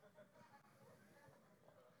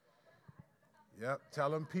Yep,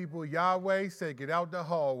 telling people Yahweh say get out the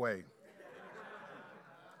hallway.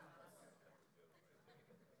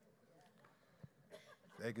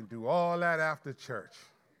 They can do all that after church.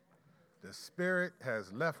 The spirit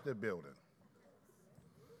has left the building.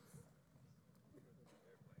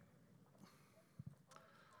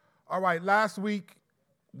 All right, last week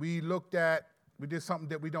we did something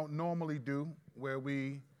that we don't normally do, where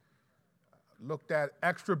we looked at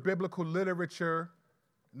extra biblical literature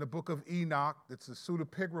in the book of Enoch. It's a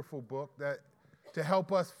pseudepigraphal book that to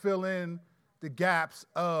help us fill in the gaps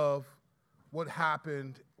of what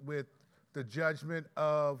happened with the judgment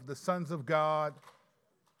of the sons of God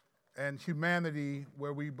and humanity,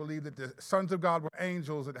 where we believe that the sons of God were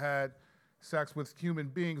angels that had sex with human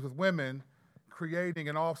beings, with women, creating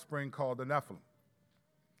an offspring called the Nephilim.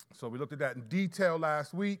 So we looked at that in detail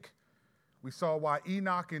last week. We saw why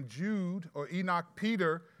Enoch and Jude, or Enoch,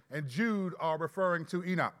 Peter, and Jude are referring to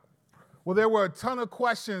Enoch. Well, there were a ton of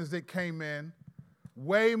questions that came in,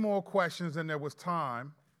 way more questions than there was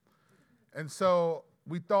time. And so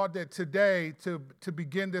we thought that today, to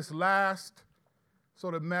begin this last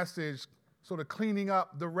sort of message, sort of cleaning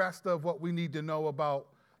up the rest of what we need to know about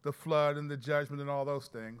the flood and the judgment and all those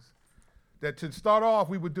things, that to start off,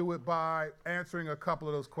 we would do it by answering a couple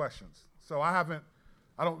of those questions. So I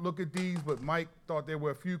don't look at these, but Mike thought there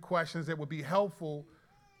were a few questions that would be helpful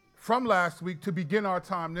from last week to begin our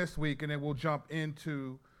time this week, and then we'll jump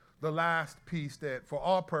into the last piece that, for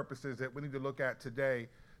all purposes, that we need to look at today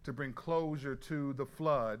to bring closure to the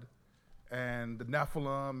flood and the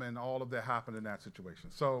Nephilim and all of that happened in that situation.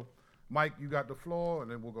 So, Mike, you got the floor,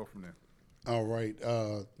 and then we'll go from there. All right.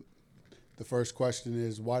 The first question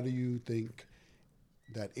is, why do you think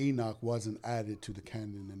that Enoch wasn't added to the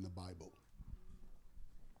canon in the Bible?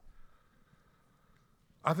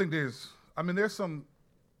 I think there's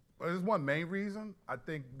one main reason. I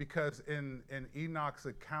think because in Enoch's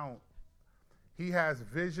account, he has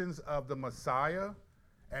visions of the Messiah,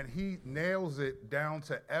 and he nails it down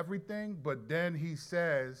to everything, but then he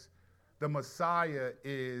says the Messiah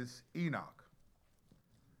is Enoch,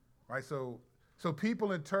 right? So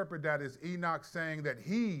people interpret that as Enoch saying that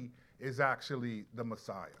he is actually the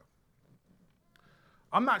Messiah.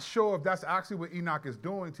 I'm not sure if that's actually what Enoch is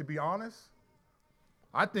doing, to be honest.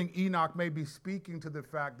 I think Enoch may be speaking to the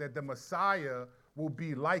fact that the Messiah will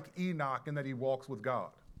be like Enoch in that he walks with God.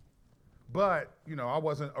 But, I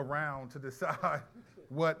wasn't around to decide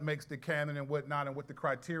what makes the canon and what not, and what the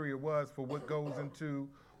criteria was for what goes into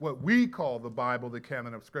what we call the Bible, the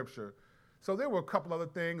canon of Scripture. So there were a couple other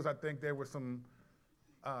things. I think there was some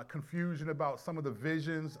confusion about some of the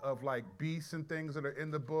visions of like beasts and things that are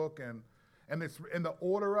in the book, and it's in the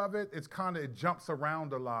order of it. It jumps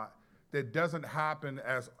around a lot. That doesn't happen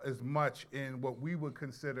as much in what we would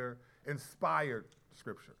consider inspired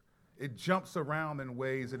Scripture. It jumps around in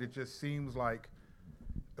ways that it just seems like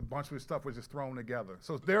a bunch of stuff was just thrown together.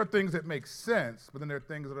 So there are things that make sense, but then there are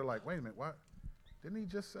things that are like, wait a minute, what? Didn't he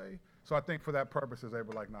just say? So I think for that purposes, they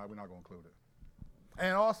were like, nah, we're not going to include it.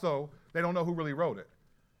 And also, they don't know who really wrote it.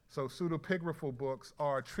 So pseudepigraphal books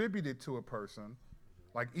are attributed to a person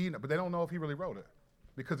like Enoch, but they don't know if he really wrote it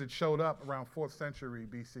because it showed up around 4th century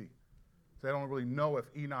BC. So they don't really know if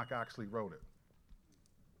Enoch actually wrote it.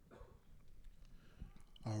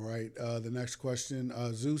 All right. The next question,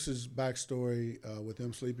 Zeus's backstory with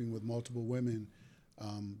him sleeping with multiple women,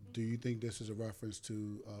 do you think this is a reference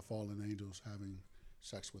to fallen angels having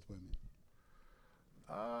sex with women?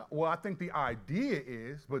 Well, I think the idea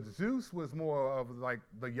is, but Zeus was more of like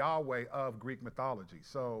the Yahweh of Greek mythology.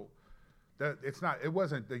 So it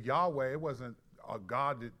wasn't the Yahweh, it wasn't a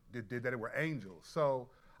God that did that, it were angels. So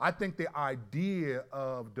I think the idea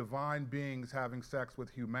of divine beings having sex with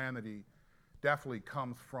humanity definitely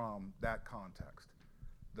comes from that context,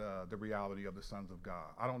 the reality of the sons of God.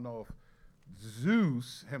 I don't know if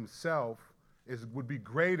Zeus himself would be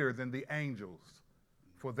greater than the angels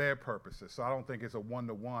for their purposes. So I don't think it's a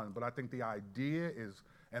one-to-one, but I think the idea is,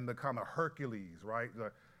 and the kind of Hercules, right?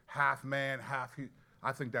 The half man,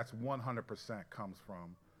 I think that's 100% comes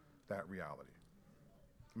from that reality.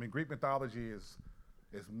 I mean, Greek mythology is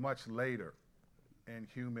much later in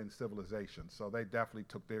human civilization, so they definitely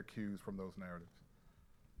took their cues from those narratives.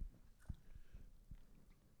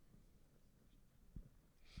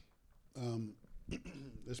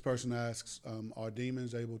 This person asks, are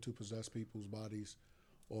demons able to possess people's bodies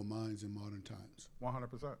or minds in modern times?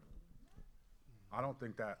 100%. I don't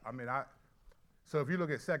think that. So if you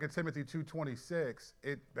look at 2 Timothy 2:26,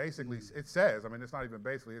 it basically it says, it's not even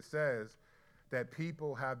basically, it says that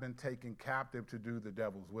people have been taken captive to do the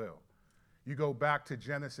devil's will. You go back to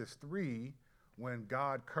Genesis 3, when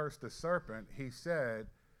God cursed the serpent, he said,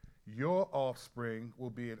 your offspring will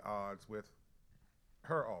be at odds with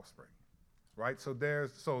her offspring, right?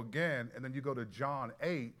 So again, and then you go to John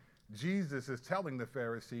 8, Jesus is telling the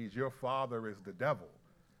Pharisees, your father is the devil.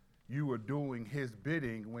 You are doing his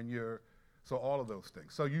bidding so all of those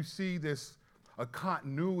things. So you see a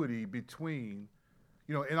continuity between,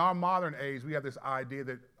 in our modern age, we have this idea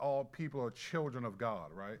that all people are children of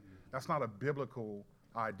God, right? That's not a biblical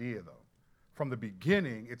idea, though. From the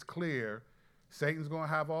beginning, it's clear Satan's going to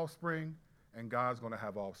have offspring and God's going to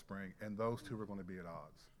have offspring, and those two are going to be at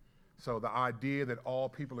odds. So the idea that all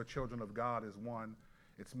people are children of God is one,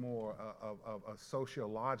 it's more of a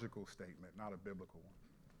sociological statement, not a biblical one.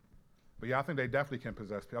 But yeah, I think they definitely can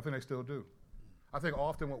possess people. I think they still do. I think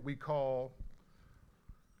often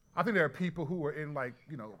I think there are people who are in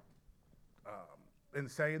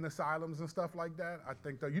insane asylums and stuff like that. I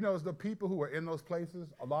think that, it's the people who are in those places,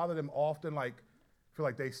 a lot of them often feel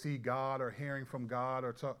like they see God or hearing from God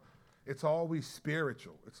it's always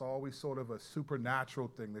spiritual. It's always sort of a supernatural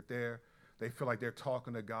thing that they feel like they're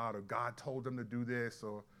talking to God or God told them to do this.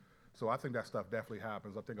 So I think that stuff definitely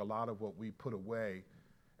happens. I think a lot of what we put away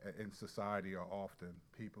in society are often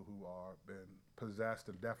people who are been possessed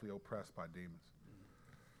and definitely oppressed by demons.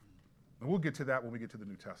 And we'll get to that when we get to the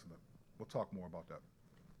New Testament. We'll talk more about that.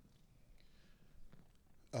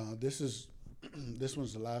 This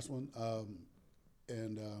one's the last one,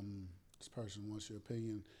 and this person wants your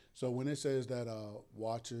opinion. So when it says that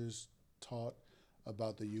Watchers taught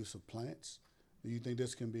about the use of plants, do you think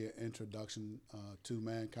this can be an introduction to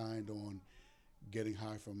mankind on getting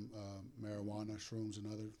high from marijuana, shrooms,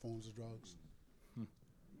 and other forms of drugs?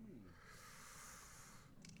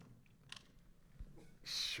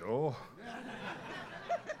 Sure.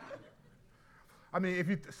 I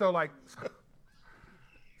mean,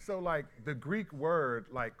 the Greek word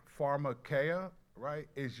pharmakeia, right,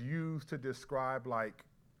 is used to describe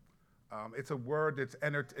it's a word it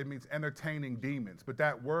means entertaining demons, but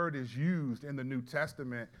that word is used in the New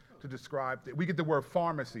Testament to describe, we get the word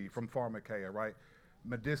pharmacy from pharmakeia, right?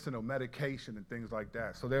 Medicinal, medication, and things like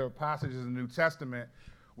that. So there are passages in the New Testament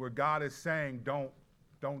where God is saying, don't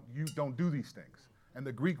do these things. And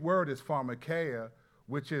the Greek word is pharmakeia,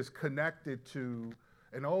 which is connected to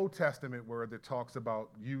an Old Testament word that talks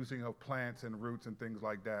about using of plants and roots and things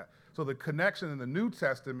like that. So the connection in the New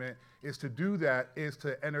Testament is to do that, is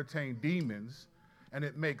to entertain demons. And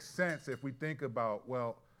it makes sense if we think about,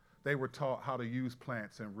 they were taught how to use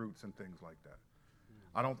plants and roots and things like that.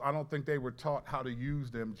 I don't think they were taught how to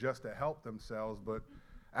use them just to help themselves, but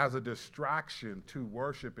as a distraction to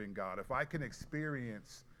worshiping God. If I can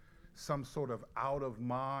experience some sort of out of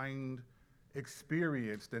mind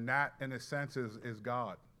experience, then that in a sense is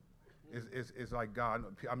God, is like God.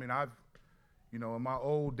 I mean, in my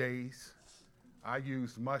old days, I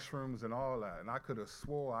used mushrooms and all that, and I could have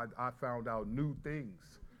swore I found out new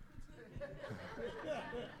things.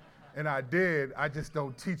 And I did, I just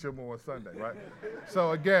don't teach them on Sunday, right?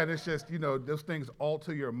 So again, it's just, those things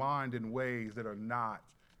alter your mind in ways that are not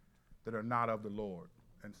of the Lord.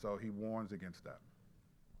 And so he warns against that.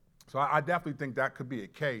 So I definitely think that could be a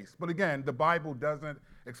case. But again, the Bible doesn't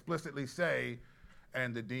explicitly say,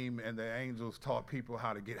 and the demon and the angels taught people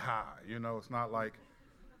how to get high. It's not like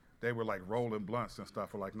they were rolling blunts and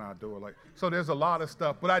stuff, or not doing so there's a lot of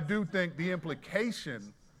stuff. But I do think the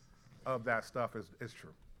implication of that stuff is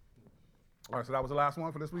true. All right, so that was the last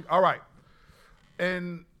one for this week. All right.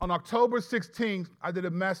 And on October 16th, I did a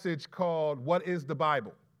message called What is the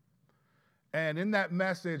Bible? And in that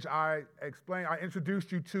message, I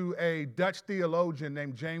introduced you to a Dutch theologian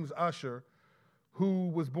named James Ussher, who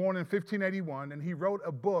was born in 1581, and he wrote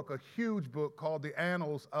a huge book called The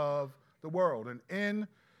Annals of the World. And in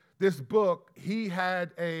this book, he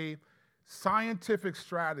had a scientific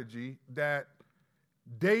strategy that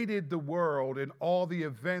dated the world and all the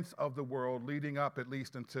events of the world leading up at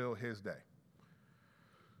least until his day.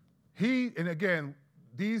 And again,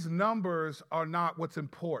 these numbers are not what's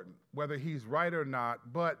important, whether he's right or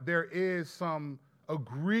not, but there is some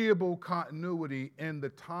agreeable continuity in the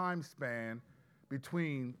time span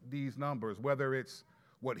between these numbers, whether it's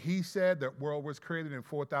what he said, that world was created in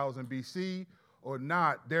 4000 BC or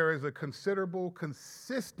not. There is a considerable,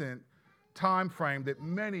 consistent time frame that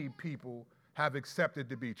many people have accepted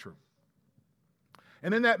to be true.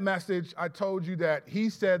 And in that message, I told you that he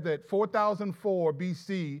said that 4004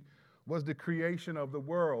 BC was the creation of the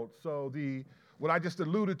world. So what I just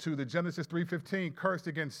alluded to, the Genesis 3:15 curse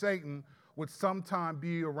against Satan, would sometime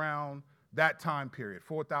be around that time period,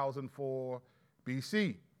 4004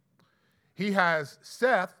 BC. He has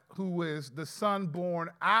Seth, who is the son born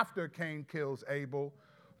after Cain kills Abel,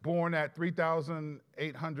 born at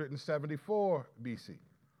 3874 BC.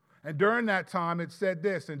 And during that time, it said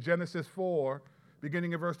this in Genesis 4,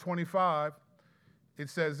 beginning in verse 25, it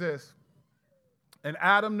says this, and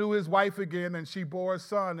Adam knew his wife again, and she bore a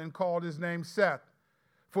son and called his name Seth.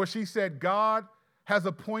 For she said, God has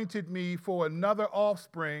appointed me for another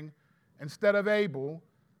offspring instead of Abel,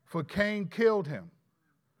 for Cain killed him.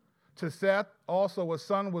 To Seth also a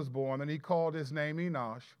son was born, and he called his name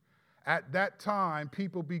Enosh. At that time,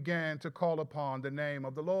 people began to call upon the name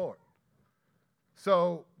of the Lord.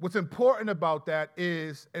 So what's important about that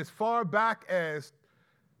is as far back as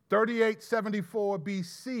 3874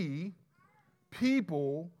 BC,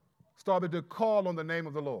 people started to call on the name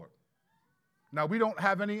of the Lord. Now, we don't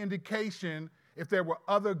have any indication if there were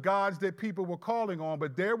other gods that people were calling on,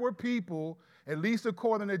 but there were people, at least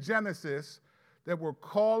according to Genesis, that were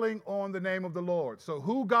calling on the name of the Lord. So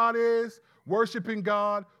who God is, worshiping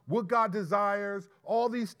God, what God desires, all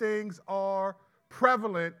these things are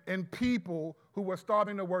prevalent in people who were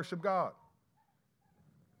starting to worship God.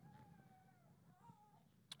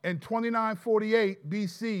 In 2948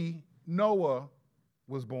 BC, Noah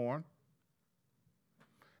was born.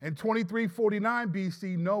 In 2349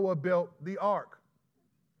 BC, Noah built the ark.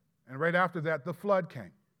 And right after that, the flood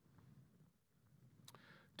came.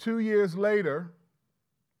 2 years later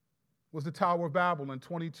was the Tower of Babel in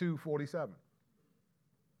 2247.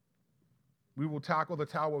 We will tackle the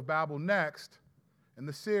Tower of Babel next in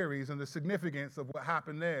the series and the significance of what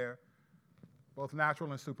happened there, both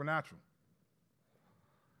natural and supernatural.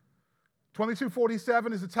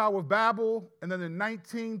 2247 is the Tower of Babel, and then in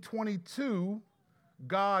 1922,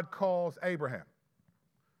 God calls Abraham.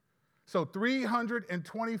 So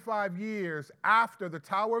 325 years after the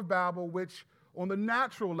Tower of Babel, which on the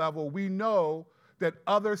natural level, we know that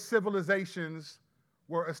other civilizations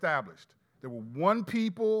were established. There were one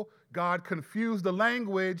people, God confused the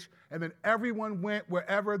language, and then everyone went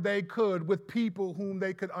wherever they could with people whom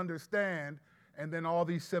they could understand, and then all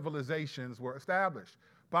these civilizations were established.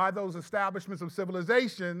 By those establishments of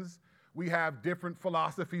civilizations, we have different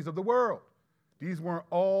philosophies of the world. These weren't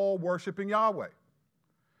all worshiping Yahweh.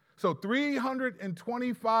 So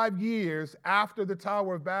 325 years after the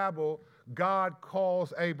Tower of Babel, God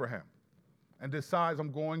calls Abraham and decides,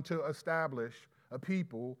 I'm going to establish a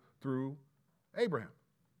people through Abraham.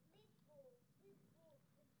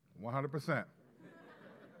 100%.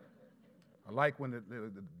 I like when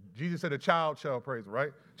Jesus said a child shall praise,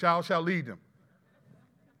 right? Child shall lead them.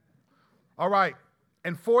 All right,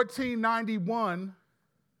 in 1491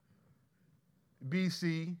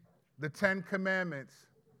 BC, the Ten Commandments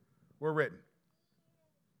were written.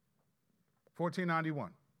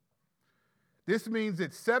 1491. This means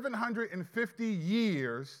it's 750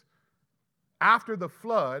 years after the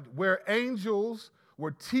flood, where angels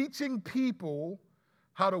were teaching people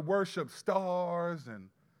how to worship stars and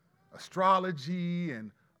astrology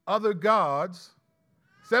and other gods.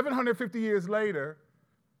 750 years later,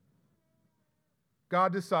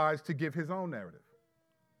 God decides to give his own narrative.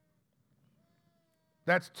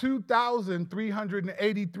 That's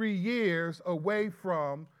 2,383 years away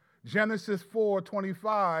from Genesis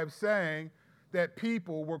 4:25 saying that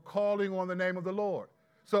people were calling on the name of the Lord.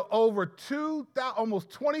 So over almost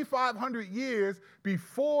 2,500 years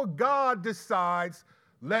before God decides,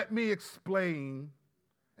 let me explain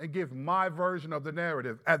and give my version of the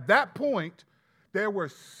narrative. At that point, there were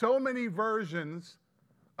so many versions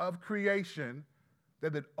of creation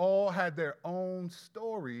that it all had their own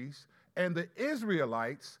stories, and the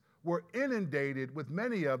Israelites were inundated with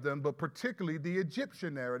many of them, but particularly the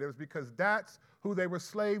Egyptian narratives, because that's who they were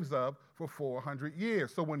slaves of for 400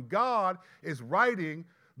 years. So when God is writing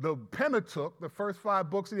the Pentateuch, the first 5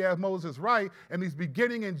 books that he has Moses write, and he's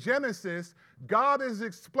beginning in Genesis, God is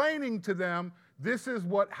explaining to them, this is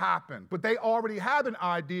what happened. But they already had an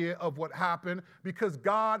idea of what happened because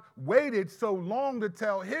God waited so long to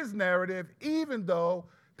tell his narrative, even though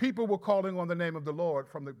people were calling on the name of the Lord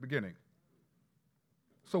from the beginning.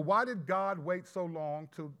 So why did God wait so long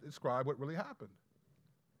to describe what really happened?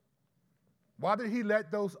 Why did he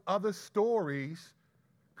let those other stories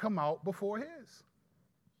come out before his?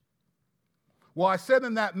 Well, I said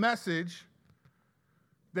in that message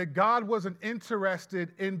that God wasn't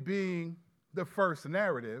interested in being the first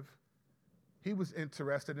narrative. He was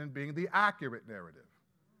interested in being the accurate narrative.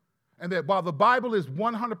 And that while the Bible is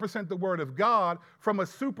 100% the Word of God, from a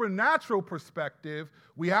supernatural perspective,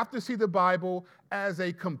 we have to see the Bible as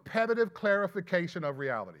a competitive clarification of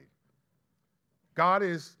reality. God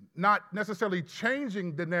is not necessarily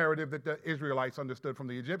changing the narrative that the Israelites understood from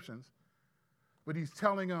the Egyptians, but he's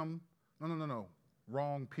telling them, no,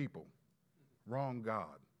 wrong people, wrong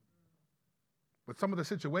God. But some of the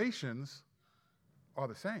situations are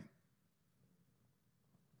the same.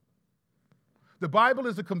 The Bible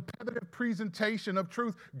is a competitive presentation of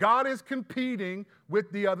truth. God is competing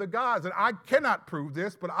with the other gods. And I cannot prove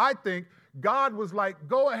this, but I think God was like,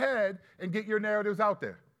 go ahead and get your narratives out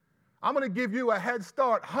there. I'm going to give you a head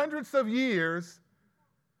start, hundreds of years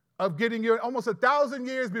of getting your, almost 1,000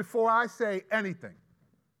 years before I say anything.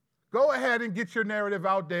 Go ahead and get your narrative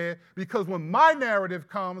out there, because when my narrative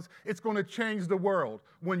comes, it's going to change the world.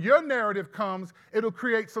 When your narrative comes, it'll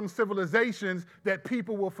create some civilizations that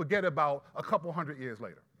people will forget about a couple hundred years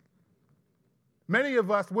later. Many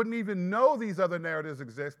of us wouldn't even know these other narratives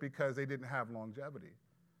exist because they didn't have longevity.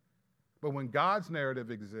 But when God's narrative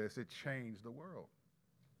exists, it changed the world.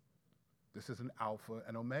 This is an alpha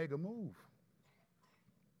and omega move.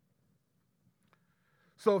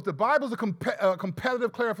 So if the Bible is a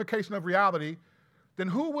competitive clarification of reality, then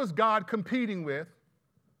who was God competing with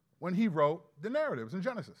when he wrote the narratives in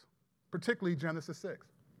Genesis, particularly Genesis 6?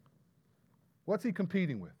 What's he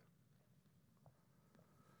competing with?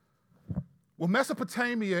 Well,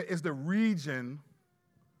 Mesopotamia is the region,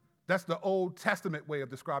 that's the Old Testament way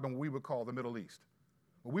of describing what we would call the Middle East.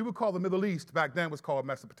 What we would call the Middle East back then was called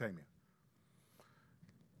Mesopotamia.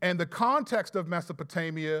 And the context of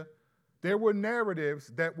Mesopotamia, there were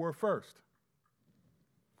narratives that were first.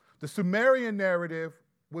 The Sumerian narrative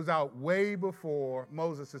was out way before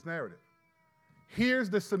Moses' narrative.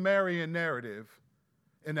 Here's the Sumerian narrative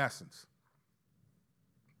in essence.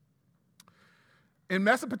 In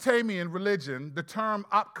Mesopotamian religion, the term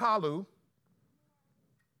Apkallu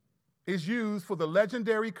is used for the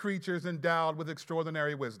legendary creatures endowed with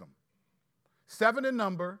extraordinary wisdom. 7 in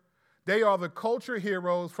number, they are the culture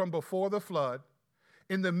heroes from before the flood.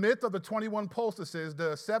 In the myth of the 21 poultices,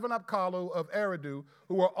 the 7 Apkallu of Eridu,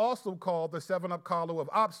 who are also called the 7 Apkallu of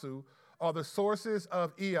Apsu, are the sources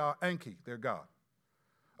of Ea, Enki, their god.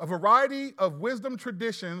 A variety of wisdom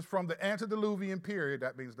traditions from the antediluvian period,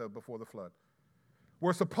 that means before the flood,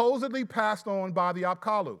 were supposedly passed on by the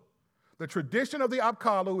Apkallu. The tradition of the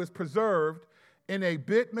Apkallu is preserved in a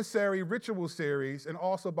Bit Messeri ritual series and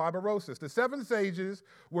also by Berosus. The 7 sages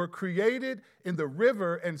were created in the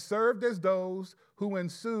river and served as those who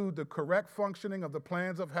ensued the correct functioning of the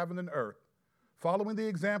plans of heaven and earth. Following the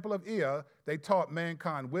example of Ea, they taught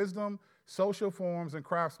mankind wisdom, social forms, and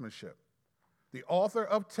craftsmanship. The author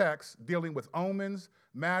of texts dealing with omens,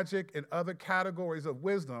 magic, and other categories of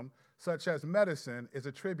wisdom, such as medicine, is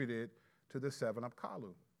attributed to the 7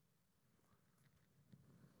 Apkallu.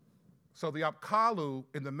 So the Apkallu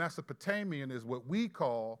in the Mesopotamian is what we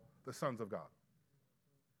call the sons of God.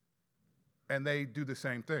 And they do the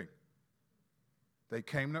same thing. They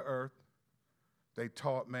came to earth, they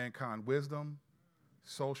taught mankind wisdom,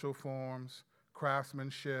 social forms,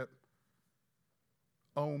 craftsmanship,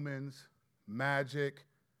 omens, magic,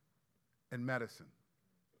 and medicine.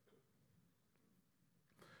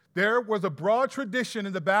 There was a broad tradition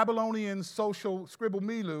in the Babylonian social scribble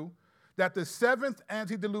milieu that the 7th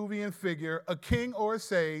antediluvian figure, a king or a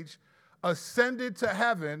sage, ascended to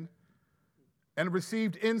heaven and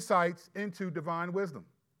received insights into divine wisdom.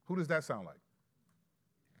 Who does that sound like?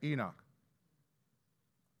 Enoch.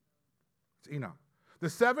 It's Enoch. The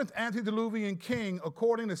 7th antediluvian king,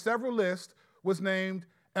 according to several lists, was named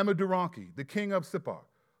Emiduranki, the king of Sippar,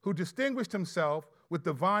 who distinguished himself with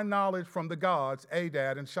divine knowledge from the gods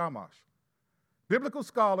Adad and Shamash. Biblical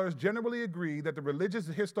scholars generally agree that the religious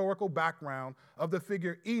and historical background of the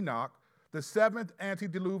figure Enoch, the 7th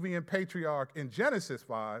antediluvian patriarch in Genesis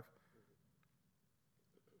 5,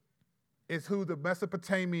 is who the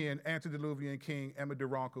Mesopotamian antediluvian king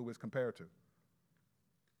Emiduranku is compared to.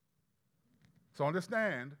 So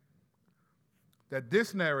understand that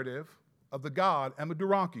this narrative of the god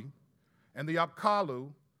Emiduranki and the Apkallu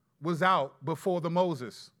was out before the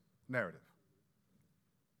Moses narrative.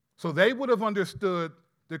 So they would have understood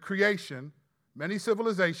the creation, many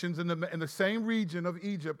civilizations in the same region of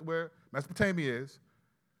Egypt where Mesopotamia is,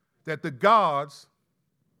 that the gods,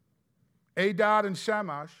 Adad and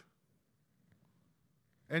Shamash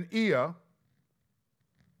and Ea,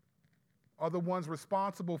 are the ones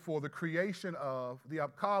responsible for the creation of the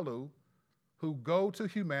Apkallu, who go to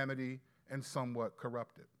humanity and somewhat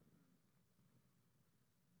corrupt it.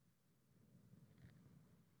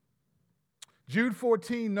 Jude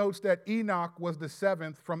 14 notes that Enoch was the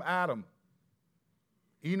 7th from Adam.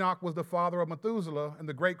 Enoch was the father of Methuselah and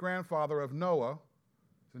the great-grandfather of Noah.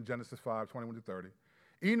 It's in Genesis 5, 21 to 30.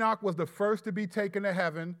 Enoch was the first to be taken to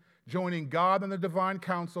heaven, joining God and the divine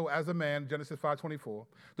council as a man, Genesis 5:24.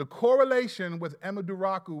 The correlation with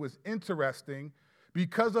Emiduranku is interesting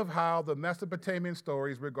because of how the Mesopotamian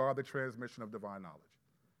stories regard the transmission of divine knowledge.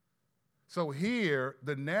 So here,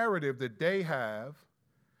 the narrative that they have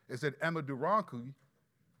is that Emiduranku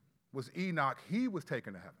was Enoch. He was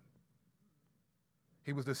taken to heaven.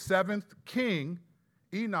 He was the seventh king.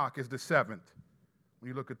 Enoch is the seventh when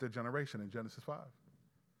you look at the generation in Genesis 5.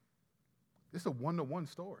 This is a one-to-one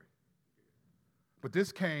story. But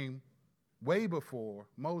this came way before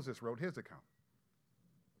Moses wrote his account.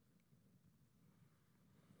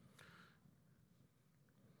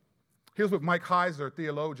 Here's what Mike Heiser,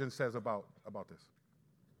 theologian, says about this.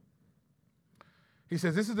 He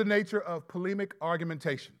says, this is the nature of polemic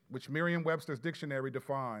argumentation, which Merriam-Webster's dictionary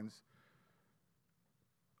defines.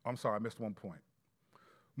 I'm sorry, I missed one point.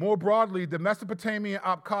 More broadly, the Mesopotamian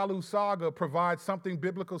Apkallu saga provides something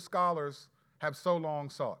biblical scholars have so long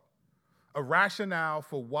sought, a rationale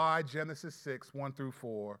for why Genesis 6, 1 through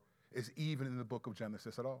 4 is even in the book of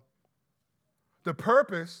Genesis at all. The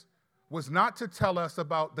purpose was not to tell us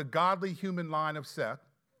about the godly human line of Seth.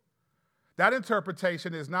 That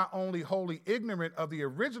interpretation is not only wholly ignorant of the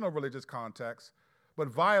original religious context, but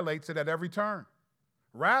violates it at every turn.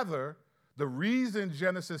 Rather, the reason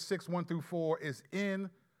Genesis 6, 1 through 4 is in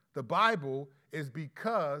the Bible is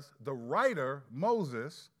because the writer,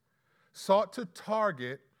 Moses, sought to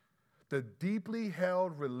target the deeply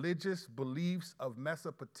held religious beliefs of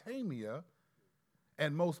Mesopotamia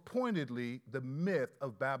and most pointedly, the myth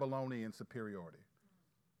of Babylonian superiority.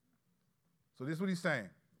 So this is what he's saying.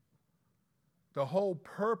 The whole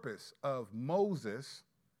purpose of Moses,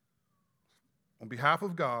 on behalf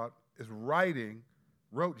of God,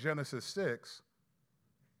 wrote Genesis 6,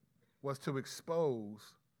 was to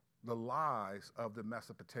expose the lies of the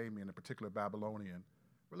Mesopotamian, in particular Babylonian,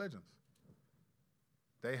 religions.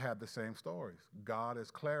 They had the same stories. God is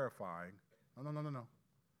clarifying, no.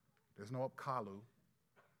 There's no Apkallu.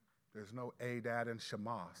 There's no Adad and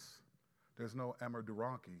Shamas. There's no Emer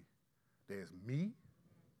Duranki. There's me,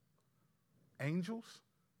 angels,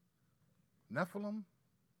 Nephilim,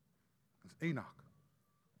 it's Enoch.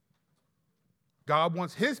 God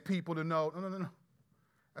wants his people to know, no.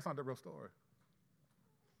 That's not the real story.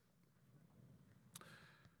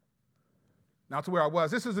 Now to where I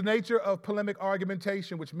was. This is the nature of polemic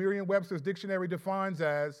argumentation, which Merriam-Webster's dictionary defines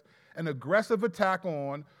as an aggressive attack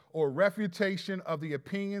on or refutation of the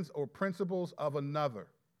opinions or principles of another.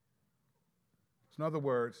 So in other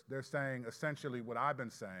words, they're saying essentially what I've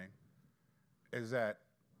been saying is that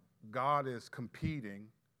God is competing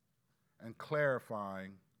and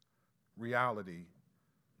clarifying reality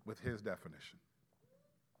with his definition.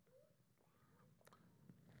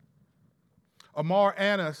 Amar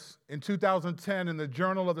Annis, in 2010, in the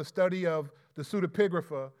Journal of the Study of the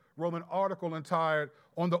Pseudepigrapha, wrote an article entitled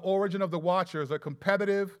On the Origin of the Watchers, a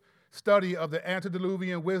competitive study of the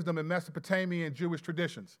antediluvian wisdom in Mesopotamian Jewish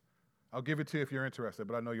traditions. I'll give it to you if you're interested,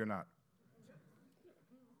 but I know you're not.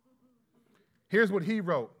 Here's what he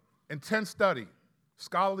wrote, intense study,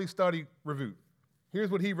 scholarly study review. Here's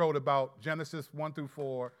what he wrote about Genesis 1 through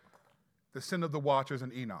 4, the sin of the Watchers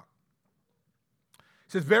and Enoch.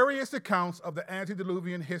 It says, various accounts of the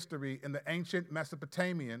antediluvian history in the ancient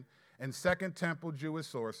Mesopotamian and Second Temple Jewish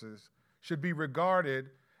sources should be regarded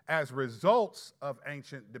as results of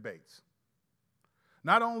ancient debates.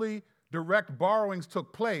 Not only direct borrowings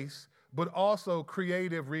took place, but also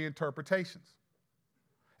creative reinterpretations,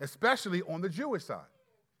 especially on the Jewish side.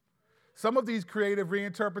 Some of these creative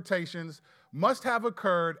reinterpretations must have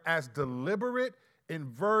occurred as deliberate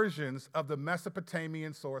inversions of the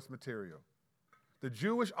Mesopotamian source material. The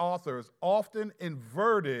Jewish authors often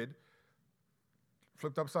inverted,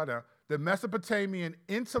 flipped upside down, the Mesopotamian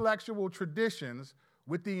intellectual traditions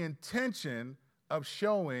with the intention of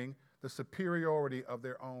showing the superiority of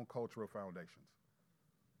their own cultural foundations.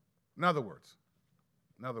 In other words,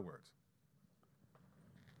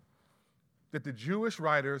 that the Jewish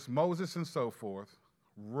writers, Moses and so forth,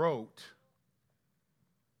 wrote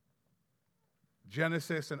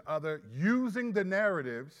Genesis and other, using the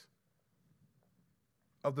narratives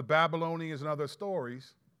of the Babylonians and other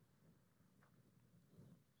stories,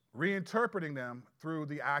 reinterpreting them through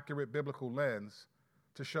the accurate biblical lens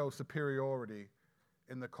to show superiority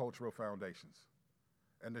in the cultural foundations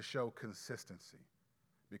and to show consistency.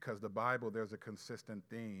 Because the Bible, there's a consistent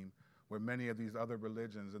theme where many of these other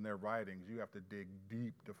religions and their writings, you have to dig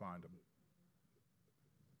deep to find them.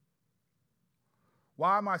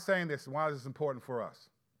 Why am I saying this? Why is this important for us?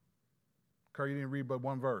 Curt, you didn't read but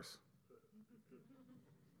one verse.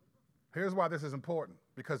 Here's why this is important.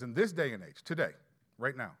 Because in this day and age, today,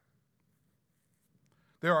 right now,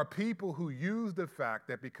 there are people who use the fact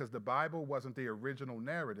that because the Bible wasn't the original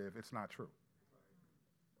narrative, it's not true.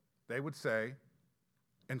 They would say,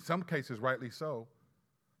 in some cases rightly so,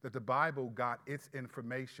 that the Bible got its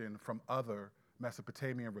information from other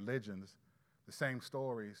Mesopotamian religions, the same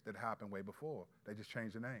stories that happened way before. They just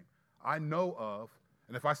changed the name. I know of,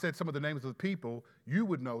 and if I said some of the names of the people, you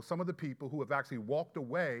would know some of the people who have actually walked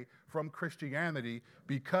away from Christianity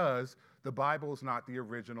because the Bible is not the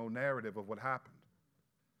original narrative of what happened.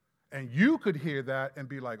 And you could hear that and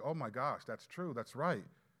be like, oh my gosh, that's true, that's right.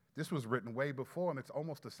 This was written way before, and it's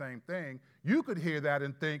almost the same thing. You could hear that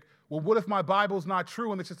and think, well, what if my Bible's not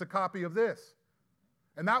true and it's just a copy of this?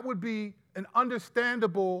 And that would be an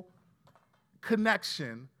understandable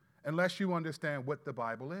connection unless you understand what the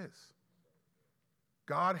Bible is.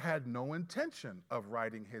 God had no intention of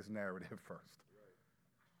writing his narrative first.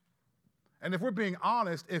 And if we're being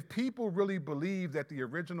honest, if people really believe that the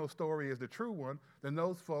original story is the true one, then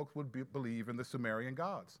those folks would believe in the Sumerian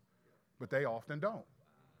gods. But they often don't.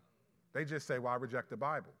 They just say, well, I reject the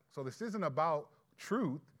Bible. So this isn't about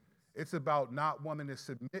truth. It's about not wanting to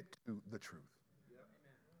submit to the truth.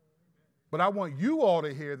 But I want you all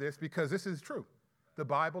to hear this because this is true. The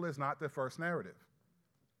Bible is not the first narrative.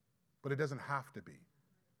 But it doesn't have to be.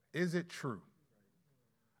 Is it true?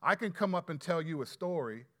 I can come up and tell you a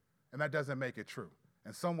story, and that doesn't make it true.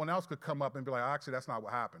 And someone else could come up and be like, actually, that's not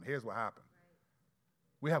what happened. Here's what happened.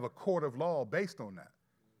 We have a court of law based on that.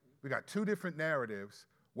 We got two different narratives.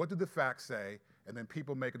 What do the facts say? And then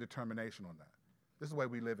people make a determination on that. This is the way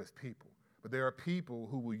we live as people. But there are people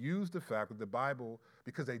who will use the fact of the Bible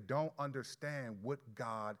because they don't understand what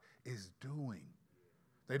God is doing.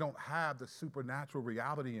 They don't have the supernatural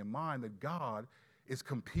reality in mind that God is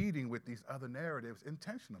competing with these other narratives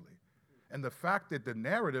intentionally. And the fact that the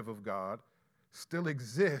narrative of God still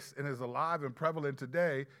exists and is alive and prevalent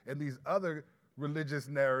today, and these other religious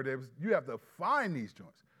narratives, you have to find these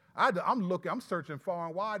joints. I'm searching far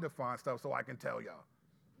and wide to find stuff so I can tell y'all.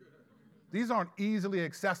 These aren't easily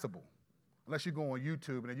accessible unless you go on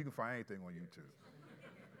YouTube, and then you can find anything on YouTube.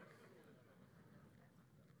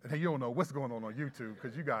 And then you don't know what's going on YouTube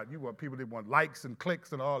because you want people that want likes and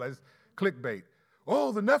clicks and all that. It's clickbait.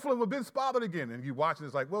 Oh, the Nephilim have been spotted again. And you watch it,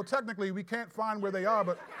 it's like, well, technically, we can't find where they are,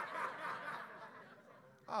 but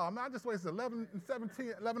oh, man, I just wasted 11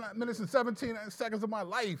 minutes and 17 seconds of my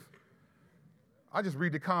life. I just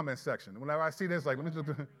read the comment section. Whenever I see this, like, as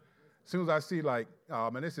soon as I see, like, oh,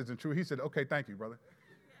 man, this isn't true, he said, okay, thank you, brother.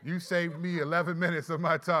 You saved me 11 minutes of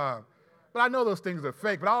my time. But I know those things are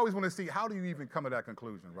fake, but I always want to see, how do you even come to that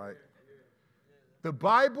conclusion, right? The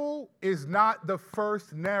Bible is not the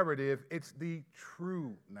first narrative, it's the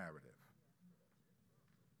true narrative.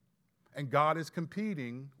 And God is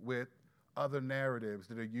competing with other narratives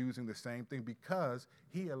that are using the same thing because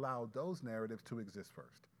he allowed those narratives to exist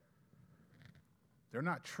first. They're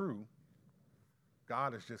not true.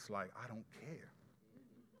 God is just like, I don't care.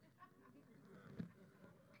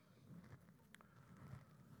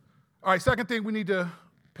 All right, second thing we need to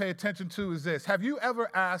pay attention to is this. Have you ever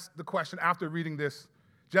asked the question after reading this,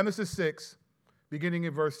 Genesis 6, beginning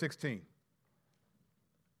in verse 16?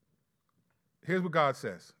 Here's what God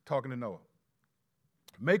says, talking to Noah.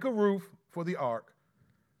 Make a roof for the ark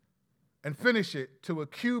and finish it to a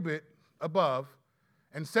cubit above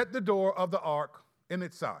and set the door of the ark in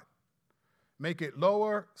its side. Make it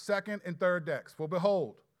lower, second, and third decks. For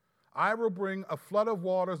behold, I will bring a flood of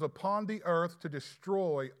waters upon the earth to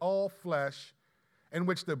destroy all flesh, in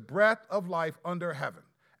which the breath of life under heaven.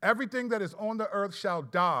 Everything that is on the earth shall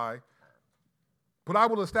die, but I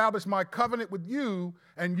will establish my covenant with you,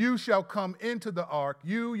 and you shall come into the ark,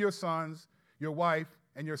 you, your sons, your wife,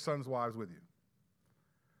 and your sons' wives with you.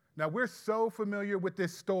 Now, we're so familiar with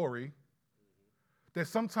this story that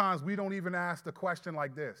sometimes we don't even ask the question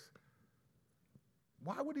like this.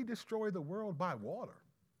 Why would he destroy the world by water?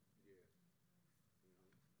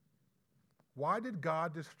 Why did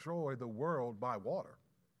God destroy the world by water?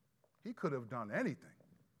 He could have done anything.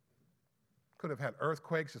 Could have had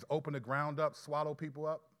earthquakes, just open the ground up, swallow people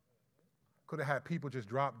up. Could have had people just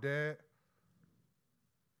drop dead.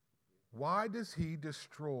 Why does he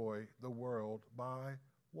destroy the world by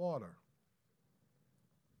water?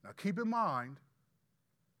 Now keep in mind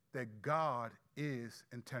that God is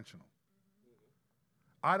intentional.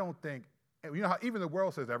 I don't think, you know how even the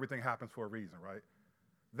world says everything happens for a reason, right?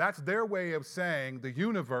 That's their way of saying the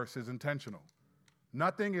universe is intentional.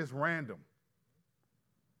 Nothing is random.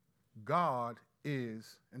 God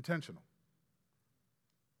is intentional.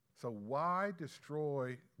 So why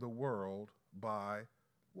destroy the world by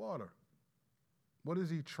water? What is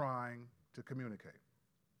he trying to communicate?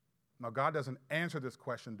 Now, God doesn't answer this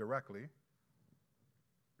question directly,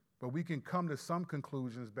 but we can come to some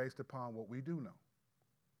conclusions based upon what we do know.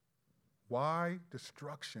 Why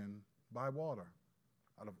destruction by water?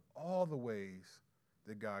 Out of all the ways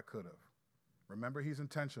that God could have. Remember, he's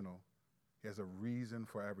intentional. He has a reason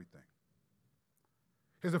for everything.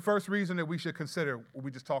 Here's the first reason that we should consider what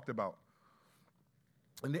we just talked about.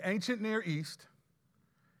 In the ancient Near East,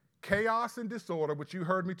 chaos and disorder, which you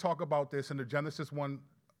heard me talk about this in the Genesis 1,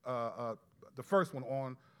 the first one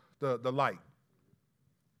on the light.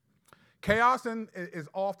 Chaos is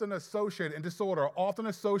often associated, and disorder are often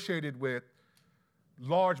associated with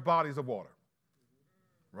large bodies of water,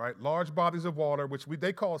 right? Large bodies of water, which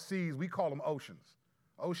they call seas, we call them oceans.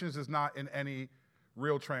 Oceans is not in any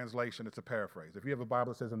real translation, it's a paraphrase. If you have a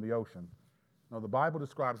Bible that says in the ocean, no, the Bible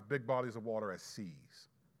describes big bodies of water as seas.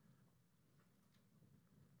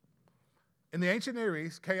 In the ancient Near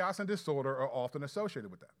East, chaos and disorder are often associated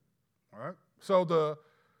with that, all right? So the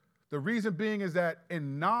reason being is that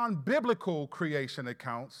in non-biblical creation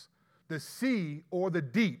accounts, the sea or the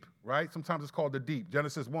deep, right? Sometimes it's called the deep.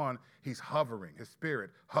 Genesis 1, he's hovering. His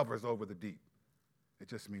spirit hovers over the deep. It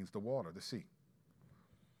just means the water, the sea.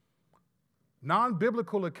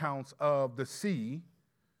 Non-biblical accounts of the sea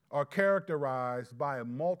are characterized by a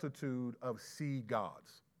multitude of sea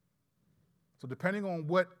gods. So depending on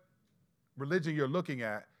what religion you're looking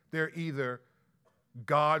at, they're either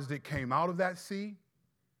gods that came out of that sea,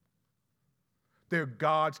 they're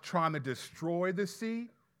gods trying to destroy the sea,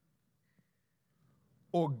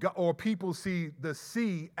 or people see the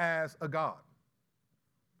sea as a god.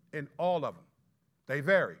 In all of them. They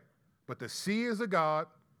vary. But the sea is a god.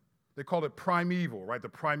 They call it primeval, right? The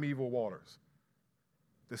primeval waters.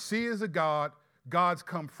 The sea is a god. Gods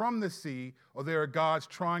come from the sea, or there are gods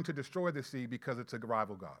trying to destroy the sea because it's a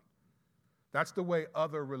rival god. That's the way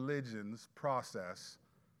other religions process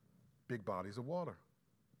big bodies of water.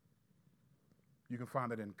 You can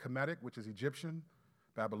find it in Kemetic, which is Egyptian,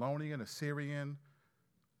 Babylonian, Assyrian.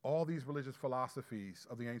 All these religious philosophies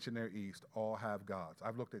of the ancient Near East all have gods.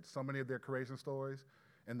 I've looked at so many of their creation stories,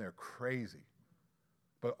 and they're crazy.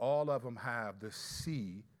 But all of them have the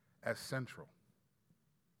sea as central.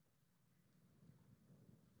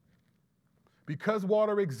 Because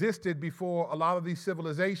water existed before a lot of these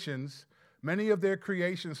civilizations, many of their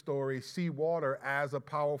creation stories see water as a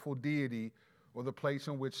powerful deity or the place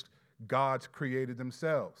in which gods created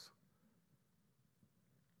themselves.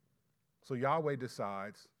 So Yahweh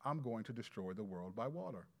decides, I'm going to destroy the world by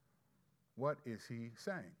water. What is he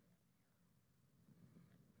saying?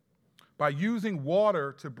 By using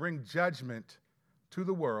water to bring judgment to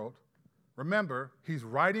the world, remember, he's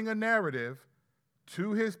writing a narrative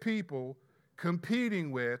to his people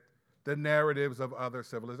competing with the narratives of other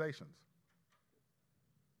civilizations.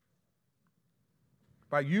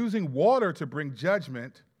 By using water to bring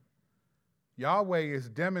judgment, Yahweh is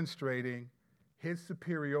demonstrating his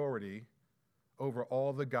superiority over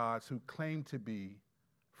all the gods who claim to be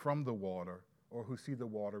from the water or who see the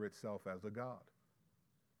water itself as a god.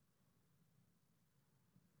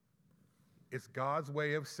 It's God's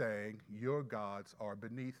way of saying, your gods are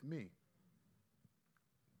beneath me.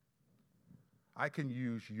 I can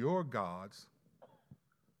use your gods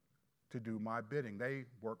to do my bidding. They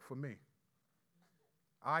work for me.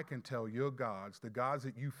 I can tell your gods, the gods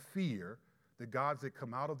that you fear, the gods that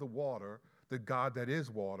come out of the water, the God that is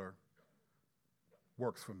water,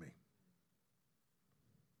 works for me.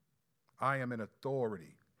 I am in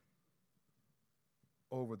authority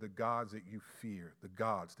over the gods that you fear, the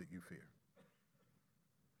gods that you fear.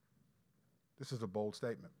 This is a bold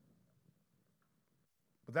statement.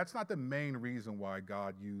 But that's not the main reason why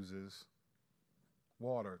God uses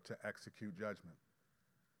water to execute judgment.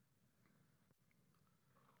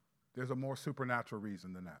 There's a more supernatural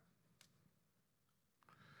reason than that.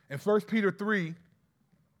 In 1 Peter 3,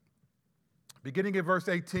 beginning at verse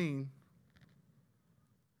 18,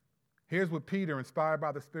 here's what Peter, inspired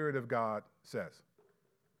by the Spirit of God, says.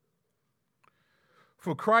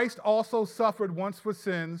 For Christ also suffered once for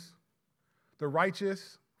sins, the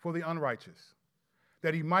righteous for the unrighteous,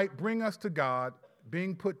 that he might bring us to God,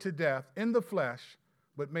 being put to death in the flesh,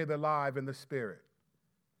 but made alive in the Spirit,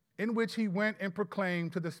 in which he went and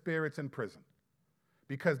proclaimed to the spirits in prison,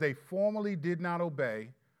 because they formerly did not obey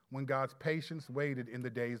when God's patience waited in the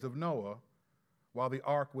days of Noah, while the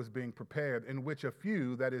ark was being prepared, in which a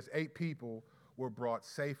few, that is 8 people, were brought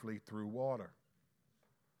safely through water.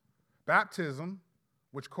 Baptism,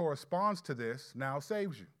 which corresponds to this, now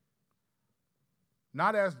saves you.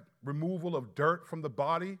 Not as removal of dirt from the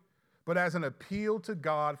body, but as an appeal to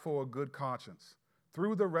God for a good conscience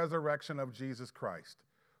through the resurrection of Jesus Christ,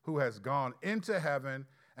 who has gone into heaven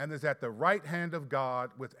and is at the right hand of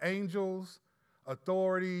God with angels,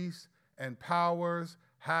 authorities, and powers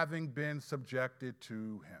having been subjected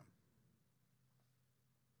to him.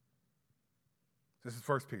 This is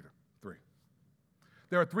 1 Peter 3.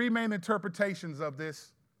 There are 3 main interpretations of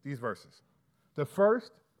these verses. The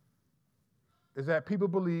first is that people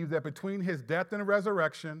believe that between his death and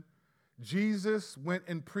resurrection, Jesus went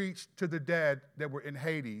and preached to the dead that were in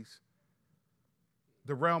Hades,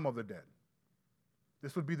 the realm of the dead.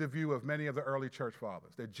 This would be the view of many of the early church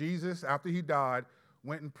fathers, that Jesus, after he died,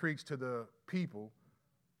 went and preached to the people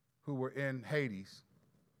who were in Hades,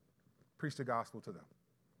 preached the gospel to them.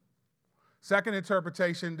 Second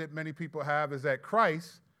interpretation that many people have is that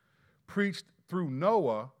Christ preached through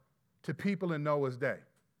Noah to people in Noah's day.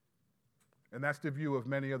 And that's the view of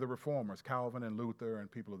many of the reformers, Calvin and Luther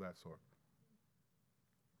and people of that sort.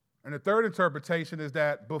 And the third interpretation is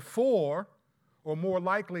that before, or more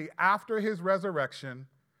likely after his resurrection,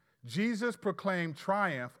 Jesus proclaimed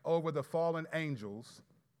triumph over the fallen angels.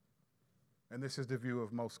 And this is the view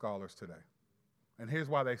of most scholars today. And here's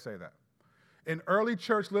why they say that. In early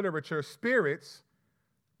church literature, spirits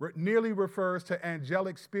nearly refers to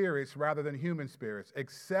angelic spirits rather than human spirits,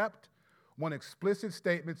 except when explicit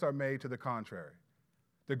statements are made to the contrary.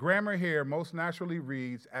 The grammar here most naturally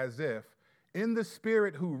reads as if, in the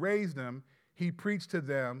spirit who raised them, he preached to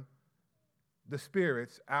them, the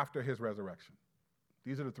spirits, after his resurrection.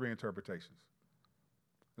 These are the three interpretations.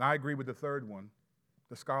 And I agree with the third one,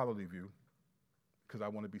 the scholarly view, because I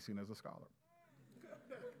want to be seen as a scholar.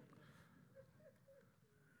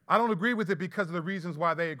 I don't agree with it because of the reasons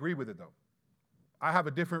why they agree with it, though. I have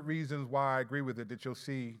a different reasons why I agree with it that you'll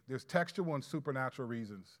see. There's textual and supernatural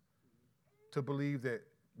reasons to believe that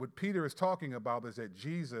what Peter is talking about is that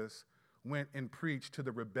Jesus went and preached to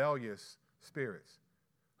the rebellious spirits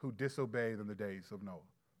who disobeyed in the days of Noah.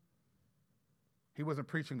 He wasn't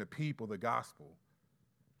preaching to people the gospel.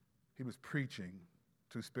 He was preaching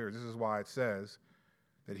to spirits. This is why it says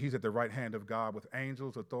that he's at the right hand of God with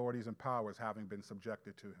angels, authorities, and powers having been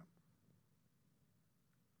subjected to him.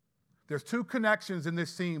 There's two connections in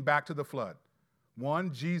this scene back to the flood.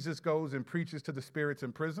 One, Jesus goes and preaches to the spirits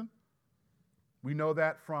in prison. We know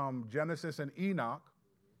that from Genesis and Enoch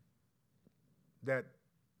that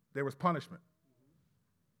there was punishment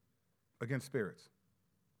against spirits.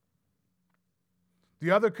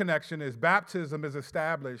 The other connection is baptism is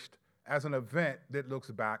established as an event that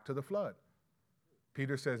looks back to the flood.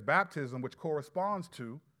 Peter says baptism, which corresponds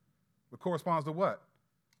to what?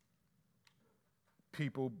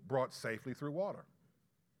 People brought safely through water.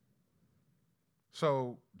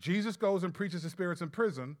 So Jesus goes and preaches to spirits in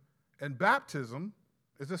prison, and baptism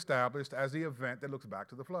is established as the event that looks back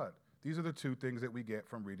to the flood. These are the two things that we get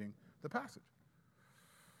from reading the passage.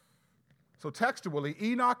 So textually,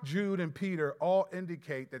 Enoch, Jude, and Peter all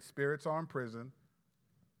indicate that spirits are in prison,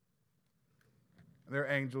 and they're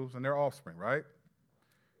angels, and they're offspring, right?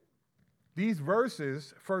 These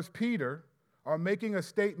verses, 1 Peter, are making a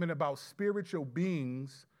statement about spiritual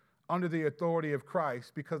beings under the authority of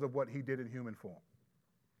Christ because of what he did in human form.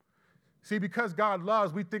 See, because God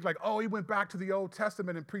loves, we think like, oh, he went back to the Old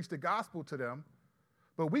Testament and preached the gospel to them.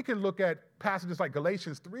 But we can look at passages like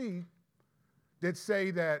Galatians 3 that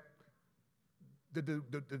say that the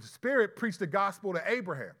Spirit preached the gospel to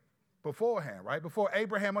Abraham beforehand, right? Before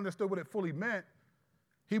Abraham understood what it fully meant,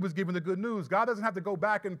 he was given the good news. God doesn't have to go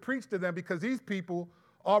back and preach to them because these people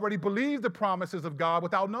already believed the promises of God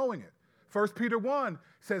without knowing it. 1 Peter 1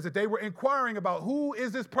 says that they were inquiring about who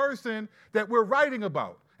is this person that we're writing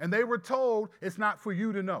about. And they were told it's not for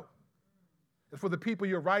you to know. It's for the people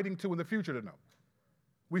you're writing to in the future to know.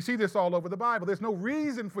 We see this all over the Bible. There's no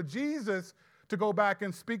reason for Jesus to go back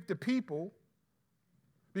and speak to people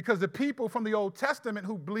because the people from the Old Testament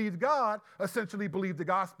who believed God essentially believed the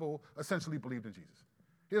gospel, essentially believed in Jesus.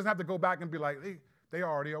 He doesn't have to go back and be like, hey, they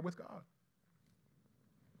already are with God.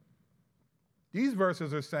 These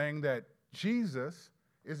verses are saying that Jesus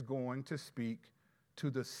is going to speak to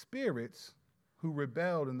the spirits who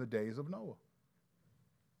rebelled in the days of Noah.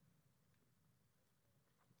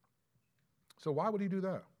 So why would he do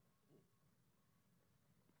that?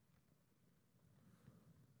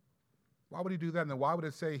 Why would he do that? And then why would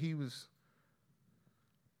it say he was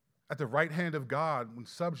at the right hand of God when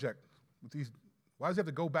subject with these? Why does he have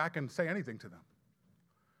to go back and say anything to them?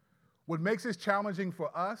 What makes this challenging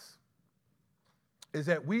for us is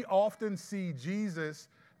that we often see Jesus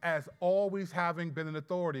as always having been an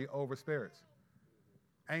authority over spirits,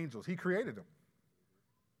 angels. He created them.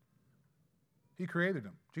 He created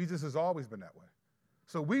them. Jesus has always been that way.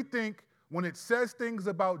 So we think when it says things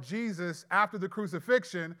about Jesus after the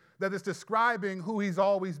crucifixion that it's describing who he's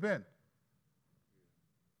always been.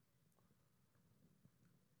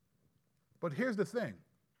 But here's the thing.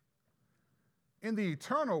 In the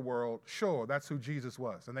eternal world, sure, that's who Jesus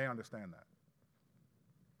was, and they understand that.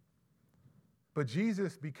 But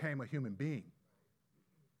Jesus became a human being.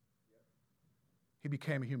 He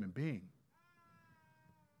became a human being.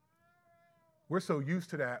 We're so used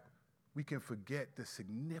to that, we can forget the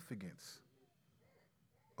significance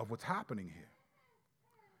of what's happening here.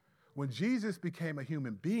 When Jesus became a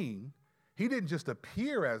human being, he didn't just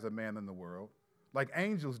appear as a man in the world like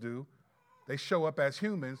angels do. They show up as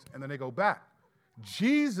humans and then they go back.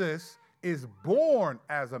 Jesus is born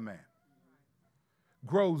as a man,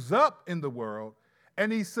 grows up in the world, and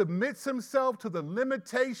he submits himself to the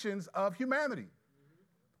limitations of humanity.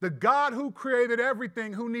 The God who created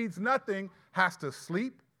everything, who needs nothing, has to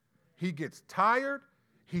sleep. He gets tired.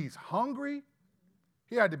 He's hungry.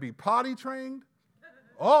 He had to be potty trained.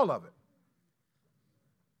 All of it.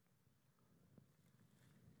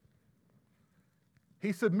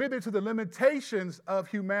 He submitted to the limitations of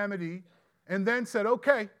humanity and then said,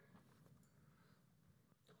 okay,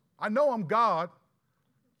 I know I'm God,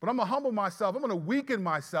 but I'm going to humble myself. I'm going to weaken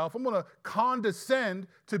myself. I'm going to condescend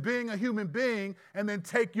to being a human being and then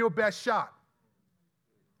take your best shot.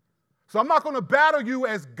 So I'm not going to battle you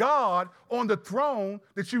as God on the throne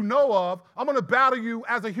that you know of. I'm going to battle you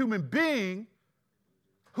as a human being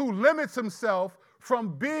who limits himself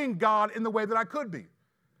from being God in the way that I could be.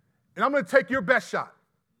 And I'm going to take your best shot.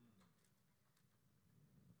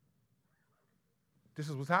 This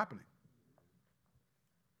is what's happening.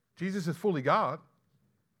 Jesus is fully God,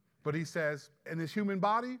 but he says, in this human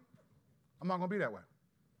body, I'm not going to be that way.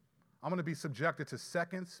 I'm going to be subjected to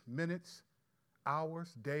seconds, minutes,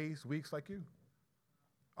 hours, days, weeks like you.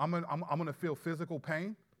 I'm going to feel physical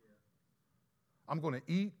pain. I'm going to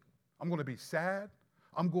eat. I'm going to be sad.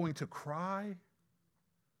 I'm going to cry.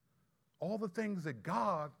 All the things that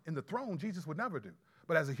God in the throne, Jesus would never do.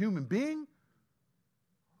 But as a human being,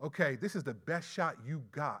 okay, this is the best shot you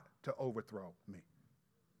got to overthrow me.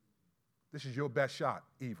 This is your best shot,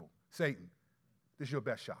 evil. Satan, this is your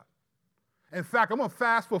best shot. In fact, I'm going to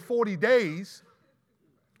fast for 40 days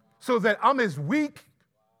so that I'm as weak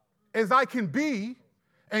as I can be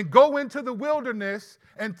and go into the wilderness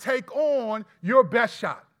and take on your best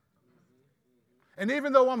shot. And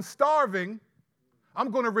even though I'm starving,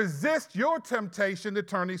 I'm going to resist your temptation to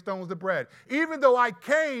turn these stones to bread. Even though I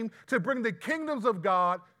came to bring the kingdoms of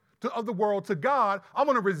God, of the world to God, I'm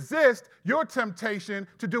going to resist your temptation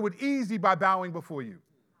to do it easy by bowing before you.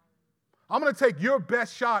 I'm going to take your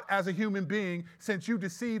best shot as a human being since you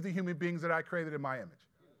deceived the human beings that I created in my image.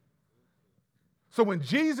 So when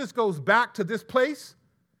Jesus goes back to this place,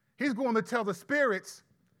 he's going to tell the spirits,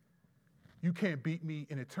 you can't beat me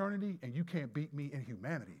in eternity and you can't beat me in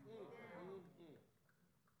humanity.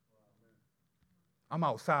 I'm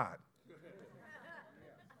outside.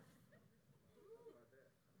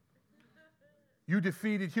 You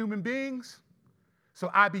defeated human beings,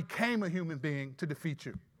 so I became a human being to defeat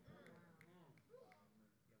you.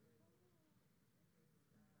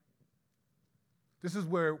 This is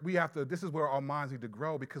where our minds need to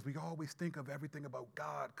grow, because we always think of everything about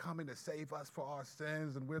God coming to save us for our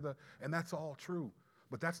sins, and that's all true.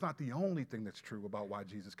 But that's not the only thing that's true about why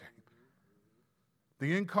Jesus came.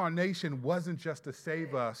 The incarnation wasn't just to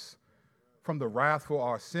save us from the wrath for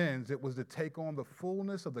our sins. It was to take on the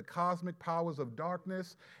fullness of the cosmic powers of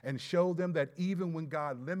darkness and show them that even when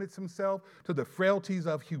God limits himself to the frailties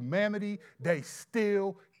of humanity, they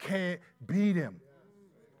still can't beat him.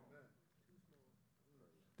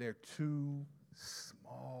 They're too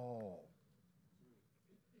small.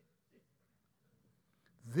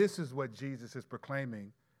 This is what Jesus is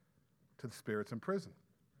proclaiming to the spirits in prison.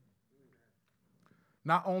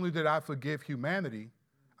 Not only did I forgive humanity,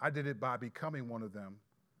 I did it by becoming one of them,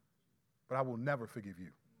 but I will never forgive you.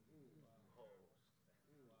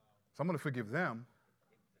 So I'm going to forgive them,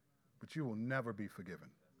 but you will never be forgiven.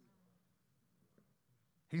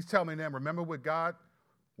 He's telling them, remember what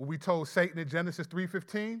we told Satan in Genesis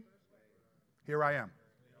 3:15? Here I am.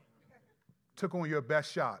 Took on your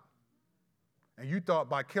best shot. And you thought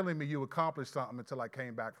by killing me you accomplished something until I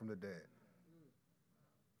came back from the dead.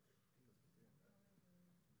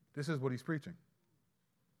 This is what he's preaching.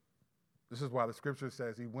 This is why the scripture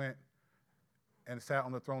says he went and sat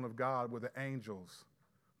on the throne of God where the angels,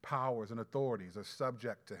 powers, and authorities are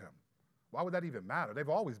subject to him. Why would that even matter? They've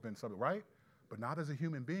always been subject, right? But not as a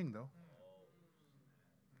human being, though.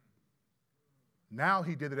 Now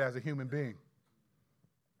he did it as a human being.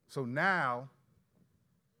 So now,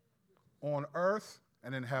 on earth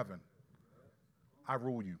and in heaven, I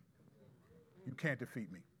rule you. You can't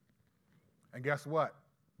defeat me. And guess what?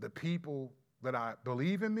 The people that I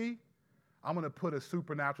believe in me, I'm going to put a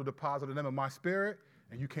supernatural deposit in them in my spirit,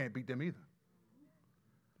 and you can't beat them either.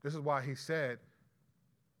 This is why he said,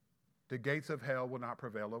 the gates of hell will not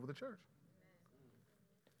prevail over the church.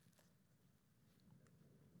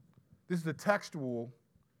 This is the textual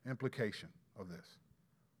implication of this.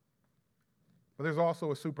 But there's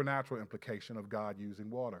also a supernatural implication of God using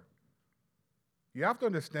water. You have to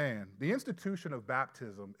understand, the institution of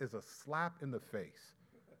baptism is a slap in the face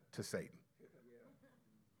to Satan.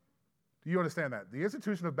 Do you understand that? The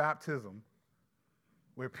institution of baptism,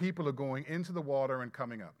 where people are going into the water and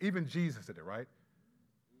coming up. Even Jesus did it, right?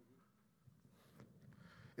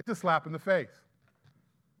 It's a slap in the face.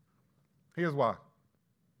 Here's why.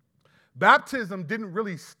 Baptism didn't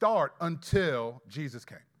really start until Jesus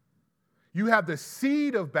came. You have the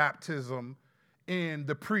seed of baptism in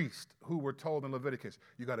the priest who were told in Leviticus,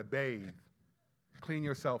 you got to bathe, clean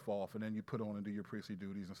yourself off, and then you put on and do your priestly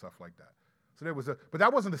duties and stuff like that. So but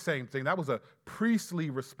that wasn't the same thing. That was a priestly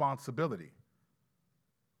responsibility.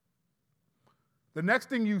 The next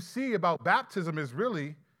thing you see about baptism is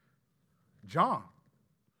really John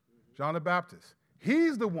the Baptist.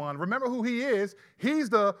 He's the one, remember who he is? He's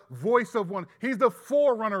the voice of one. He's the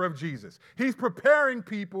forerunner of Jesus. He's preparing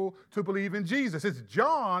people to believe in Jesus. It's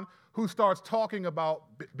John who starts talking about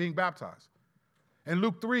being baptized. In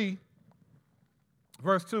Luke 3,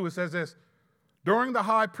 verse 2, it says this, during the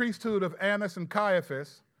high priesthood of Annas and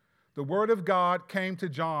Caiaphas, the word of God came to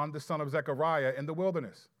John, the son of Zechariah, in the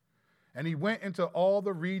wilderness. And he went into all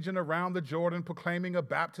the region around the Jordan, proclaiming a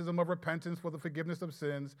baptism of repentance for the forgiveness of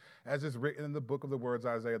sins, as is written in the book of the words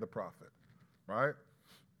Isaiah the prophet, right?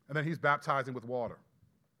 And then he's baptizing with water.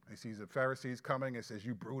 He sees the Pharisees coming and says,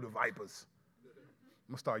 you brood of vipers. I'm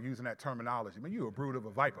going to start using that terminology. Man, you a brood of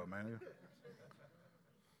a viper, man.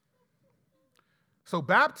 So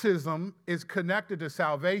baptism is connected to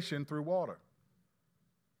salvation through water.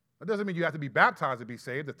 That doesn't mean you have to be baptized to be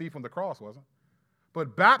saved. The thief on the cross wasn't.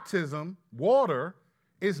 But baptism, water,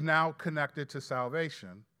 is now connected to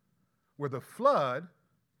salvation, where the flood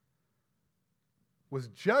was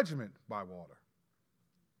judgment by water.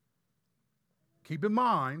 Keep in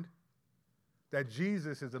mind that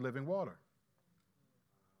Jesus is the living water.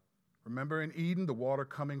 Remember in Eden, the water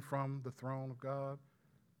coming from the throne of God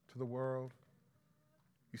to the world?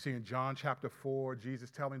 You see in John chapter 4, Jesus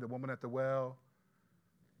telling the woman at the well,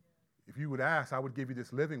 if you would ask, I would give you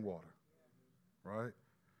this living water. Right?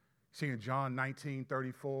 See in John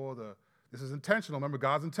 19:34, this is intentional. Remember,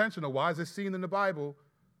 God's intentional. Why is this seen in the Bible?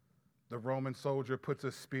 The Roman soldier puts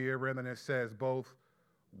a spear in and it says both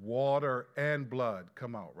water and blood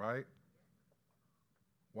come out, right?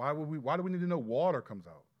 Why do we need to know water comes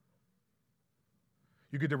out?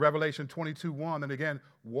 You get to Revelation 22:1, and again,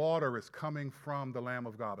 water is coming from the Lamb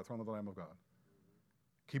of God, the throne of the Lamb of God.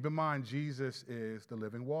 Keep in mind, Jesus is the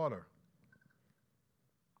living water.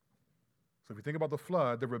 So if you think about the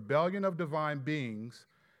flood, the rebellion of divine beings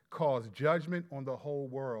caused judgment on the whole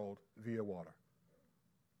world via water.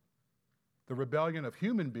 The rebellion of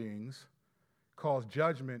human beings caused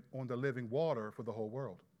judgment on the living water for the whole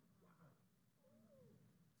world.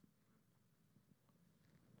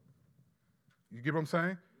 You get what I'm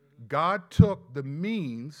saying? God took the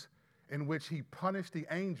means in which he punished the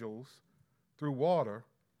angels through water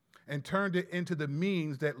and turned it into the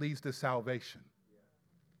means that leads to salvation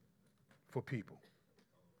for people.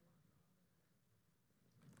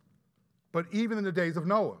 But even in the days of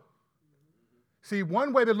Noah, see,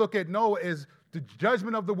 one way to look at Noah is the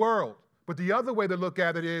judgment of the world, but the other way to look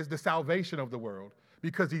at it is the salvation of the world,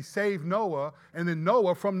 because he saved Noah, and then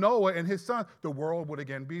from Noah and his son, the world would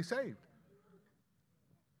again be saved.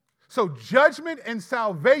 So judgment and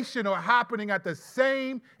salvation are happening at the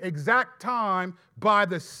same exact time by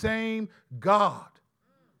the same God.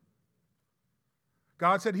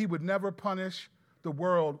 God said he would never punish the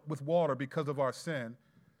world with water because of our sin.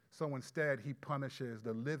 So instead, he punishes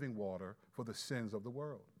the living water for the sins of the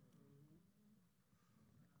world.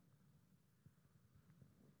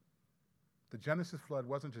 The Genesis flood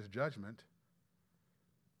wasn't just judgment.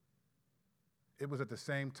 It was at the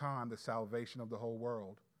same time the salvation of the whole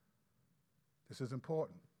world. This is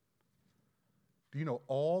important. Do you know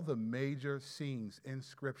all the major scenes in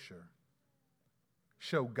Scripture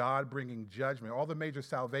show God bringing judgment? All the major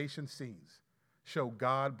salvation scenes show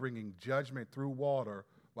God bringing judgment through water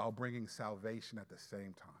while bringing salvation at the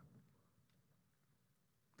same time.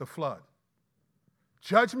 The flood.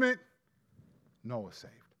 Judgment, Noah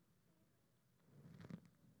saved.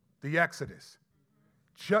 The Exodus.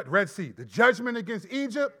 Red Sea. The judgment against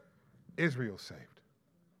Egypt, Israel saved.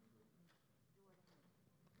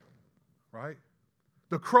 Right?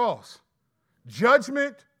 The cross.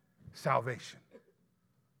 Judgment, salvation.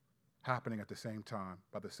 Happening at the same time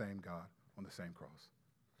by the same God on the same cross.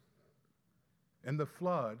 In the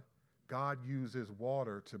flood, God uses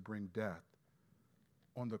water to bring death.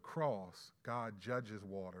 On the cross, God judges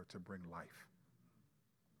water to bring life.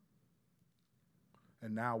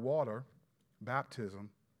 And now water, baptism,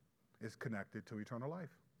 is connected to eternal life.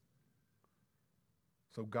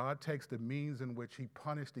 So God takes the means in which he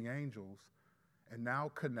punished the angels and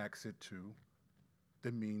now connects it to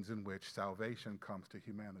the means in which salvation comes to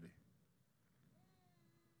humanity.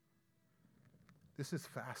 This is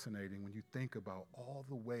fascinating when you think about all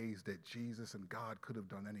the ways that Jesus and God could have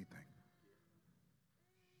done anything.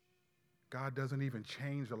 God doesn't even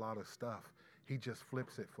change a lot of stuff. He just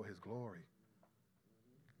flips it for his glory.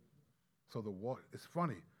 So it's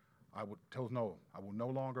funny. I told Noah, I will no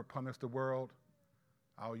longer punish the world.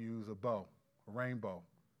 I'll use a bow, a rainbow,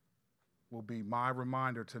 will be my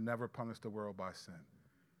reminder to never punish the world by sin.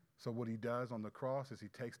 So what he does on the cross is he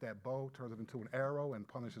takes that bow, turns it into an arrow, and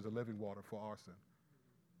punishes the living water for our sin.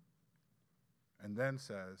 And then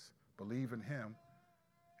says, believe in him,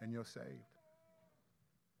 and you're saved.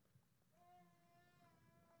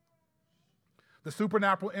 The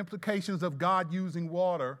supernatural implications of God using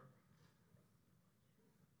water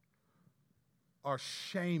are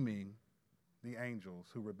shaming the angels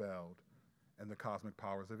who rebelled and the cosmic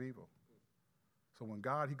powers of evil. So when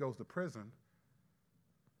God, he goes to prison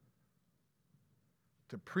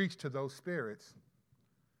to preach to those spirits,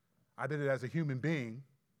 I did it as a human being,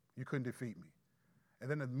 you couldn't defeat me.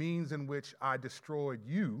 And then the means in which I destroyed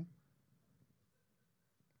you,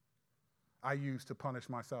 I used to punish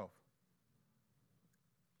myself.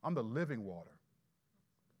 I'm the living water.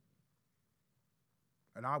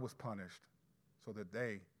 And I was punished so that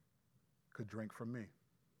they could drink from me.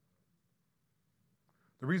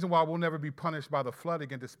 The reason why we'll never be punished by the flood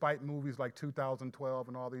again, despite movies like 2012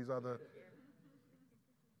 and all these other,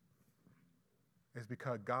 is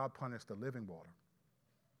because God punished the living water.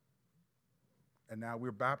 And now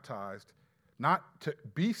we're baptized, not to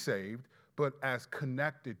be saved, but as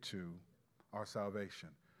connected to our salvation.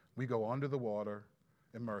 We go under the water,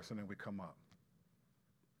 immersed, and then we come up.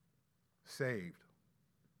 Saved,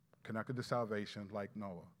 connected to salvation like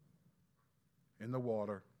Noah. In the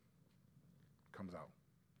water, comes out.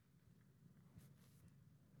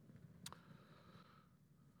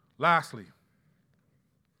 Lastly,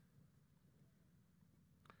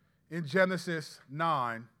 in Genesis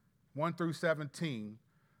 9, 1 through 17,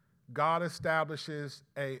 God establishes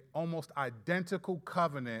a almost identical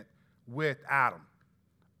covenant with Adam.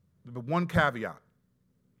 But one caveat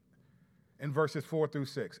in verses 4 through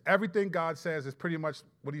 6. Everything God says is pretty much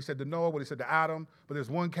what he said to Noah, what he said to Adam, but there's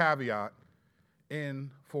one caveat in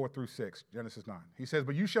 4 through 6, Genesis 9. He says,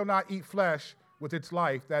 but you shall not eat flesh with its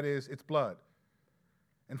life, that is, its blood.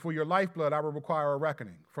 And for your lifeblood I will require a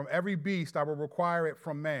reckoning. From every beast I will require it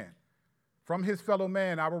from man. From his fellow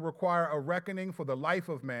man I will require a reckoning for the life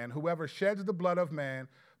of man. Whoever sheds the blood of man,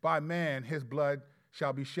 by man his blood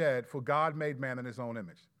shall be shed, for God made man in his own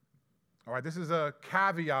image. All right, this is a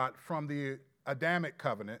caveat from the Adamic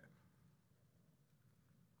covenant,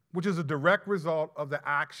 which is a direct result of the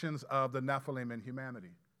actions of the Nephilim in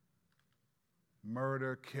humanity.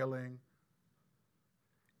 Murder, killing,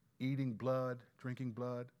 eating blood, drinking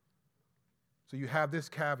blood. So you have this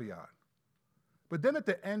caveat. But then at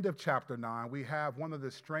the end of chapter 9, we have one of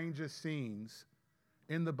the strangest scenes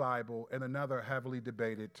in the Bible and another heavily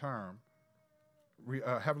debated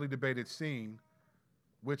scene,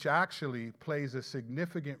 which actually plays a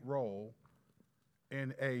significant role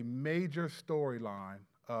in a major storyline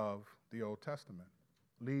of the Old Testament,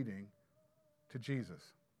 leading to Jesus.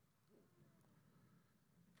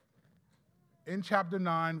 In chapter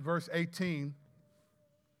 9, verse 18,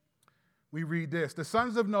 we read this. The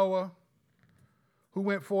sons of Noah who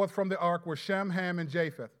went forth from the ark were Shem, Ham, and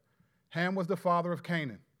Japheth. Ham was the father of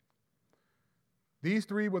Canaan. These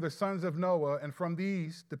three were the sons of Noah, and from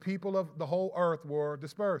these the people of the whole earth were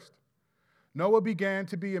dispersed. Noah began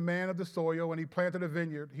to be a man of the soil, and he planted a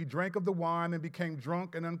vineyard. He drank of the wine and became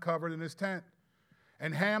drunk and uncovered in his tent.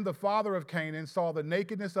 And Ham, the father of Canaan, saw the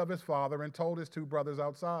nakedness of his father and told his two brothers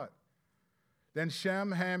outside. Then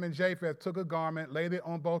Shem, Ham, and Japheth took a garment, laid it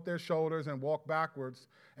on both their shoulders, and walked backwards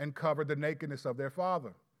and covered the nakedness of their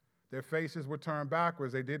father. Their faces were turned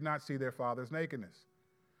backwards. They did not see their father's nakedness.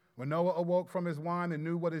 When Noah awoke from his wine and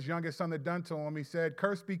knew what his youngest son had done to him, he said,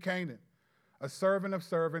 Cursed be Canaan. A servant of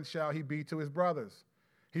servants shall he be to his brothers.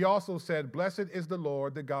 He also said, Blessed is the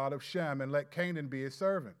Lord, the God of Shem, and let Canaan be his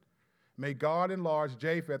servant. May God enlarge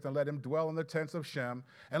Japheth and let him dwell in the tents of Shem,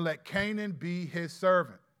 and let Canaan be his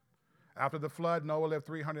servant. After the flood, Noah lived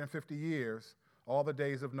 350 years. All the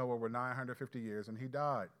days of Noah were 950 years, and he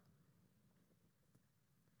died.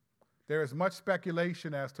 There is much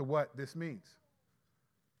speculation as to what this means.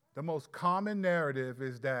 The most common narrative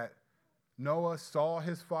is that Noah saw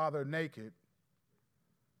his father naked,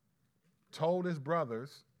 told his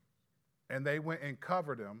brothers, and they went and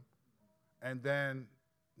covered him, and then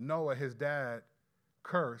Noah, his dad,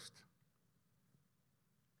 cursed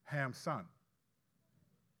Ham's son.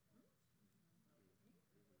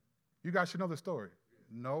 You guys should know the story.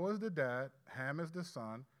 Noah's the dad, Ham is the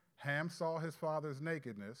son. Ham saw his father's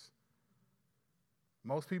nakedness.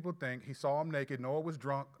 Most people think he saw him naked. Noah was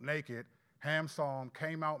drunk, naked. Ham saw him,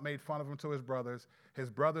 came out, made fun of him to his brothers. His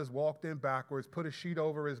brothers walked in backwards, put a sheet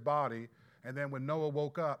over his body, and then when Noah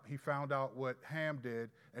woke up, he found out what Ham did,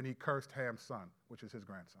 and he cursed Ham's son, which is his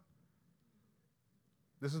grandson.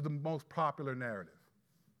 This is the most popular narrative.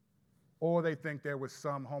 Or they think there was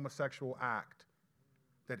some homosexual act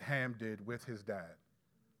that Ham did with his dad.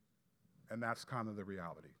 And that's kind of the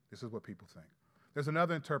reality. This is what people think. There's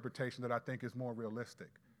another interpretation that I think is more realistic.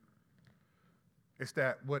 It's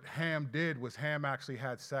that what Ham did was Ham actually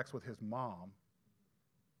had sex with his mom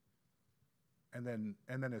and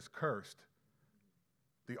then is cursed.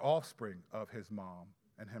 The offspring of his mom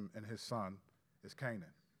and him and his son is Canaan.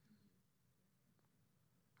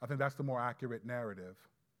 I think that's the more accurate narrative.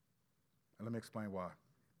 And let me explain why.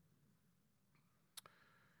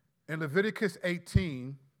 In Leviticus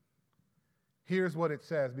 18, here's what it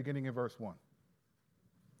says, beginning in verse 1.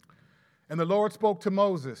 And the Lord spoke to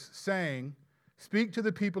Moses, saying, speak to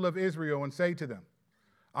the people of Israel and say to them,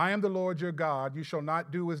 I am the Lord your God. You shall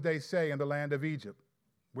not do as they say in the land of Egypt.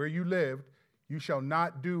 Where you lived, you shall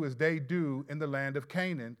not do as they do in the land of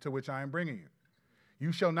Canaan, to which I am bringing you.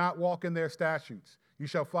 You shall not walk in their statutes. You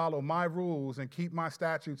shall follow my rules and keep my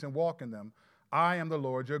statutes and walk in them. I am the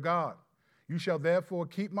Lord your God. You shall therefore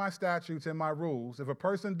keep my statutes and my rules. If a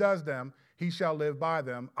person does them, he shall live by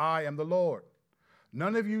them. I am the Lord.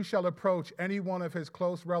 None of you shall approach any one of his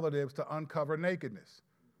close relatives to uncover nakedness.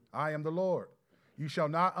 I am the Lord. You shall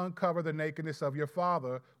not uncover the nakedness of your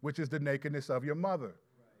father, which is the nakedness of your mother.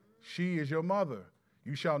 She is your mother.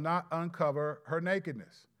 You shall not uncover her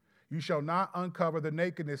nakedness. You shall not uncover the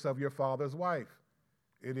nakedness of your father's wife.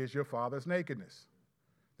 It is your father's nakedness.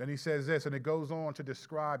 Then he says this, and it goes on to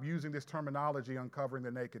describe using this terminology, uncovering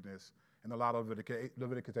the nakedness, in the law of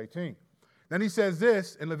Leviticus 18. Then he says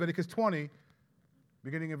this in Leviticus 20,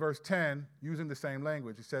 beginning in verse 10, using the same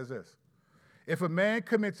language. He says this, if a man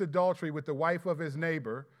commits adultery with the wife of his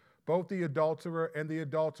neighbor, both the adulterer and the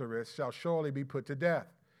adulteress shall surely be put to death.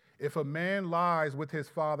 If a man lies with his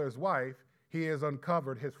father's wife, he has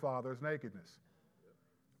uncovered his father's nakedness.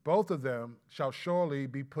 Both of them shall surely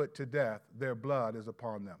be put to death. Their blood is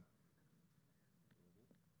upon them.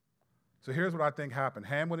 So here's what I think happened.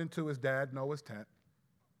 Ham went into his dad Noah's tent,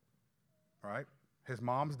 right? His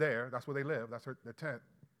mom's there. That's where they live. That's their tent.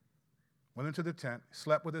 Went into the tent,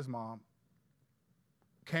 slept with his mom,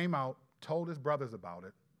 came out, told his brothers about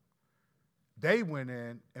it. They went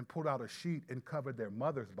in and pulled out a sheet and covered their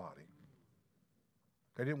mother's body.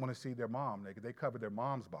 They didn't want to see their mom naked. They covered their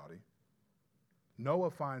mom's body.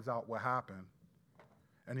 Noah finds out what happened,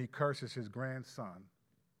 and he curses his grandson,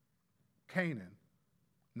 Canaan,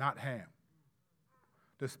 not Ham.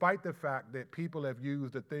 Despite the fact that people have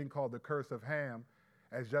used a thing called the curse of Ham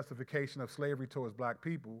as justification of slavery towards black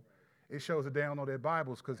people, it shows that they don't know their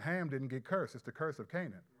Bibles because Ham didn't get cursed. It's the curse of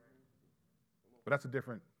Canaan. But that's a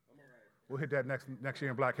different, we'll hit that next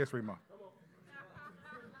year in Black History Month.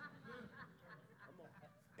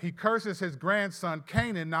 He curses his grandson,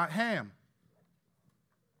 Canaan, not Ham.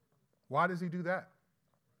 Why does he do that?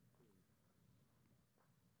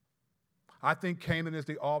 I think Canaan is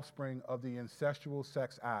the offspring of the incestual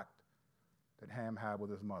sex act that Ham had with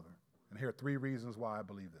his mother. And here are 3 reasons why I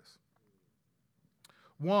believe this.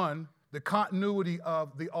 1, the continuity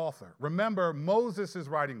of the author. Remember, Moses is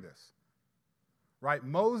writing this, right?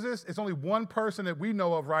 Moses, it's only one person that we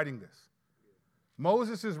know of writing this.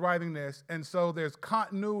 Moses is writing this, and so there's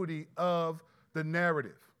continuity of the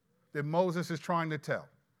narrative that Moses is trying to tell.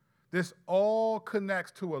 This all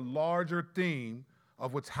connects to a larger theme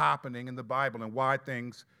of what's happening in the Bible and why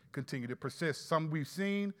things continue to persist. Some we've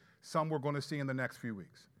seen, some we're going to see in the next few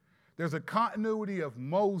weeks. There's a continuity of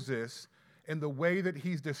Moses in the way that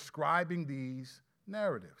he's describing these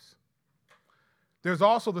narratives. There's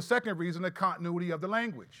also the second reason, the continuity of the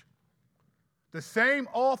language. The same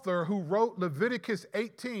author who wrote Leviticus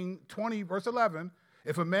 18:20, verse 11,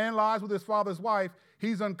 if a man lies with his father's wife,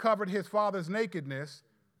 he's uncovered his father's nakedness.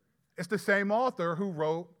 It's the same author who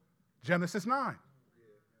wrote Genesis 9.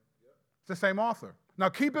 It's the same author. Now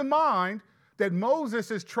keep in mind that Moses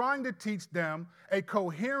is trying to teach them a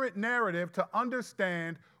coherent narrative to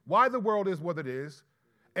understand why the world is what it is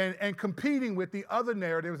and competing with the other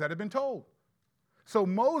narratives that have been told. So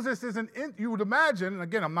Moses isn't, you would imagine, and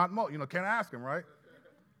again, I'm not, can't ask him, right?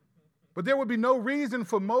 But there would be no reason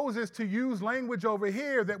for Moses to use language over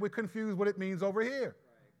here that would confuse what it means over here.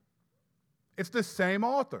 It's the same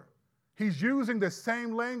author. He's using the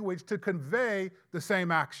same language to convey the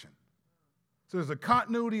same action. So there's a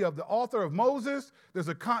continuity of the author of Moses. There's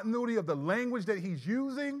a continuity of the language that he's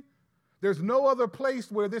using. There's no other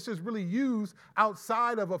place where this is really used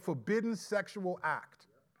outside of a forbidden sexual act.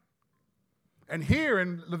 And here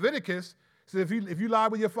in Leviticus, so if you lie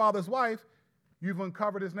with your father's wife, you've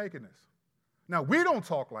uncovered his nakedness. Now, we don't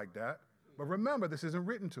talk like that, but remember, this isn't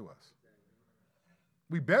written to us.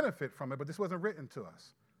 We benefit from it, but this wasn't written to us.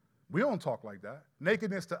 We don't talk like that.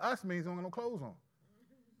 Nakedness to us means don't have no clothes on.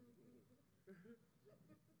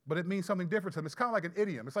 But it means something different to them. It's kind of like an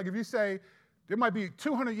idiom. It's like if you say, there might be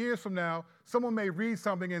 200 years from now, someone may read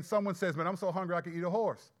something and someone says, man, I'm so hungry I could eat a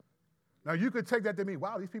horse. Now, you could take that to mean,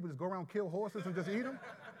 wow, these people just go around kill horses and just eat them?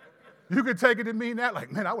 You could take it to mean that,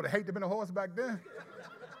 like, man, I would have hated to have been a horse back then.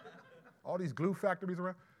 All these glue factories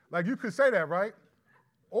around. Like, you could say that, right?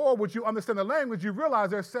 Or would you understand the language, you realize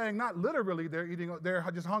they're saying not literally they're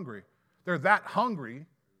just hungry. They're that hungry,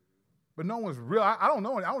 but no one's real. I don't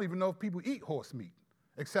know. I don't even know if people eat horse meat,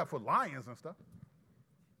 except for lions and stuff.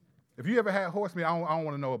 If you ever had horse meat, I don't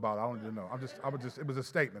want to know about it. I don't need to know. It was a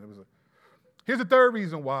statement. Here's the third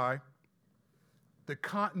reason why. The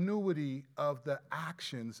continuity of the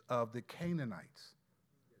actions of the Canaanites.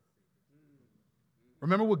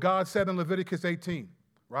 Remember what God said in Leviticus 18,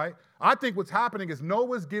 right? I think what's happening is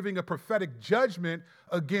Noah's giving a prophetic judgment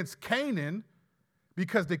against Canaan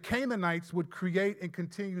because the Canaanites would create and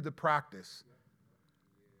continue the practice.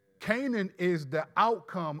 Canaan is the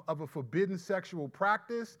outcome of a forbidden sexual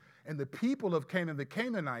practice, and the people of Canaan, the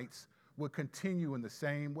Canaanites, would continue in the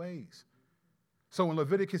same ways. So in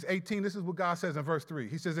Leviticus 18, this is what God says in verse 3.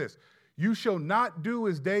 He says this, you shall not do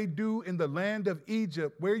as they do in the land of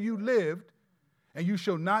Egypt where you lived, and you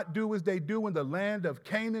shall not do as they do in the land of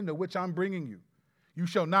Canaan to which I'm bringing you. You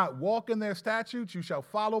shall not walk in their statutes. You shall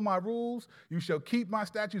follow my rules. You shall keep my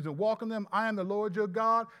statutes and walk in them. I am the Lord your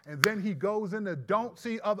God. And then he goes into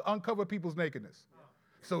uncover people's nakedness.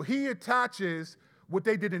 So he attaches what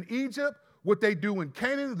they did in Egypt, what they do in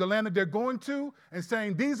Canaan, the land that they're going to, and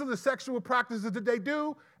saying these are the sexual practices that they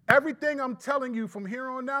do. Everything I'm telling you from here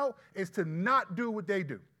on out is to not do what they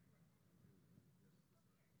do.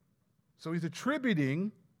 So he's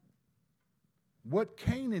attributing what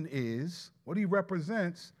Canaan is, what he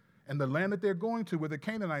represents, and the land that they're going to, where the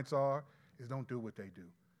Canaanites are, is don't do what they do.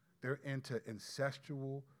 They're into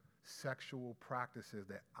incestual, sexual practices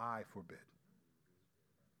that I forbid.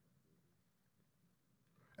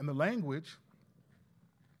 And the language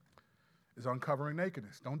is uncovering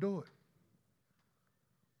nakedness. Don't do it.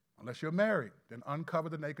 Unless you're married, then uncover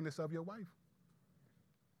the nakedness of your wife.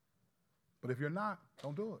 But if you're not,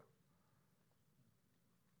 don't do it.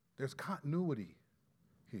 There's continuity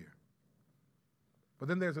here. But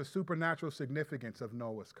then there's a supernatural significance of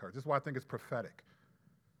Noah's curse. This is why I think it's prophetic.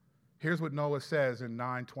 Here's what Noah says in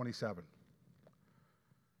 9:27.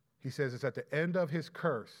 He says it's at the end of his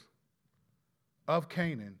curse of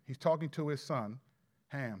Canaan. He's talking to his son,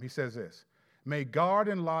 Ham. He says this, may God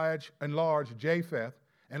enlarge Japheth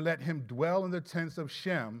and let him dwell in the tents of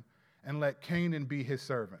Shem and let Canaan be his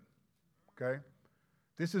servant. Okay?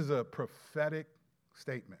 This is a prophetic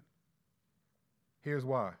statement. Here's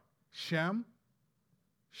why. Shem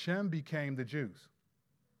became the Jews.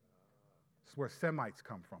 This is where Semites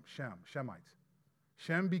come from. Shemites.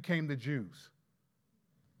 Shem became the Jews.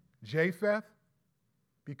 Japheth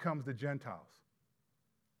becomes the Gentiles.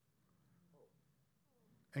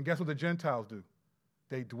 And guess what the Gentiles do?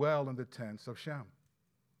 They dwell in the tents of Shem.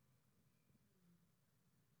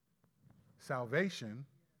 Salvation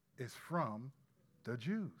is from the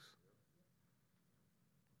Jews.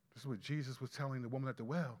 This is what Jesus was telling the woman at the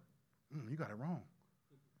well. You got it wrong.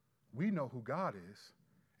 We know who God is,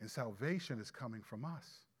 and salvation is coming from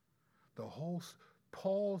us.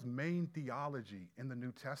 Paul's main theology in the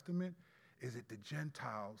New Testament is that the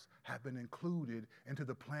Gentiles have been included into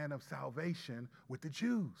the plan of salvation with the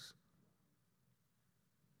Jews.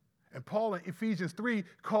 And Paul in Ephesians 3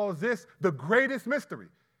 calls this the greatest mystery.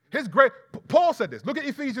 Paul said this. Look at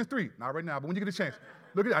Ephesians 3. Not right now, but when you get a chance.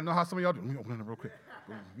 Look at it. I know how some of y'all do. Let me open it real quick.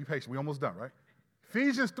 Be patient. We're almost done, right?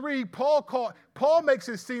 Ephesians 3, Paul makes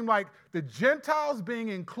it seem like the Gentiles being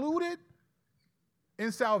included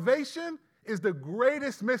in salvation is the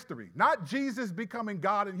greatest mystery. Not Jesus becoming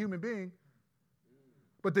God and human being,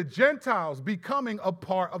 but the Gentiles becoming a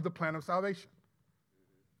part of the plan of salvation.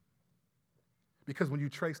 Because when you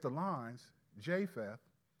trace the lines, Japheth,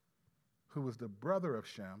 who was the brother of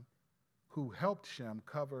Shem, who helped Shem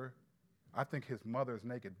cover, I think, his mother's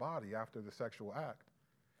naked body after the sexual act,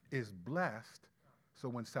 is blessed. So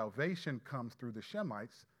when salvation comes through the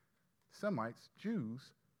Semites,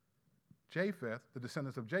 Jews, Japheth, the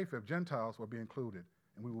descendants of Japheth, Gentiles, will be included,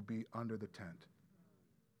 and we will be under the tent.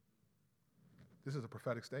 This is a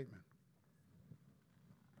prophetic statement.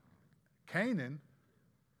 Canaan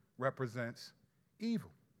represents evil.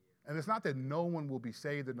 And it's not that no one will be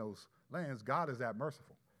saved in those lands. God is that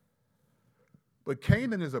merciful. But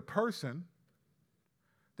Canaan is a person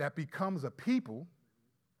that becomes a people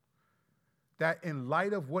that, in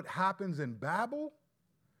light of what happens in Babel,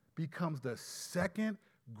 becomes the second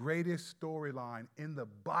greatest storyline in the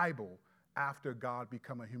Bible after God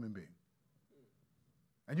become a human being.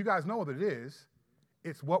 And you guys know what it is.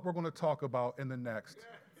 It's what we're going to talk about in the next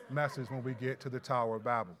message when we get to the Tower of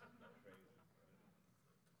Babel.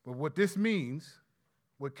 But what this means,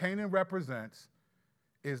 what Canaan represents,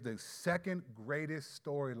 is the second greatest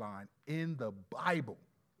storyline in the Bible,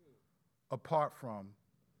 apart from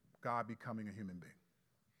God becoming a human being.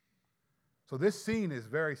 So this scene is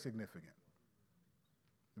very significant.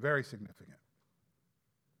 Very significant.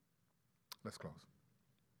 Let's close.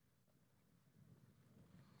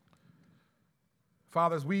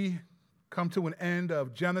 Father, as we come to an end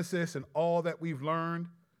of Genesis and all that we've learned,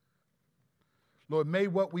 Lord, may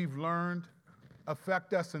what we've learned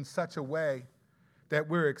affect us in such a way that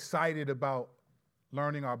we're excited about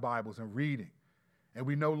learning our Bibles and reading. And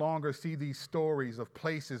we no longer see these stories of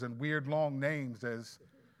places and weird long names as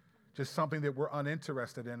just something that we're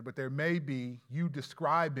uninterested in, but there may be you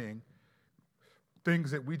describing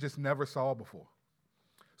things that we just never saw before.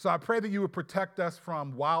 So I pray that you would protect us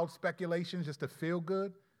from wild speculations just to feel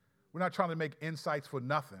good. We're not trying to make insights for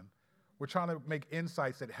nothing. We're trying to make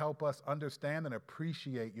insights that help us understand and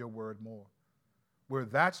appreciate your word more. Where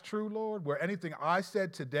that's true, Lord, where anything I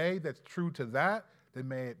said today that's true to that, then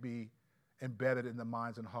may it be embedded in the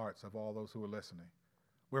minds and hearts of all those who are listening.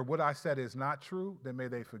 Where what I said is not true, then may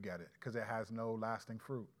they forget it because it has no lasting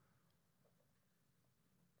fruit.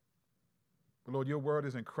 But Lord, your word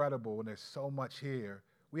is incredible and there's so much here.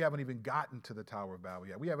 We haven't even gotten to the Tower of Babel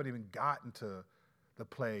yet. We haven't even gotten to the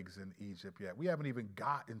plagues in Egypt yet. We haven't even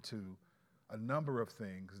gotten to a number of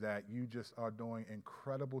things that you just are doing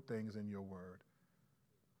incredible things in your word.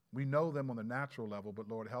 We know them on the natural level, but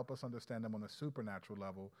Lord, help us understand them on the supernatural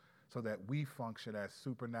level so that we function as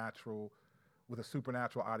supernatural, with a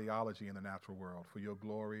supernatural ideology in the natural world for your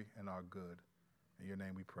glory and our good. In your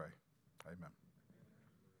name we pray. Amen.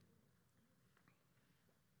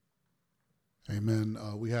 Amen.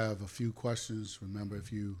 We have a few questions. Remember,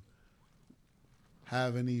 if you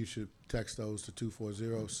have any, you should text those to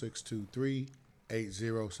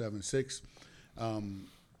 240-623-8076.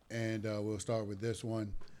 And we'll start with this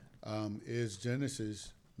one. Is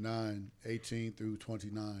Genesis 9:18 through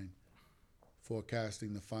 29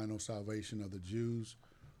 forecasting the final salvation of the Jews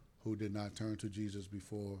who did not turn to Jesus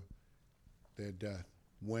before their death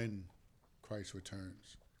when Christ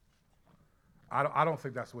returns? I don't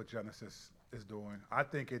think that's what Genesis is doing. I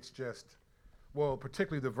think it's just, well,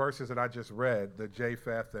 particularly the verses that I just read, the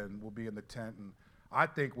Japheth and will be in the tent. And I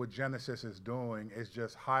think what Genesis is doing is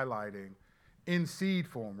just highlighting in seed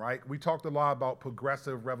form, right? We talked a lot about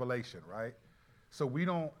progressive revelation, right? So we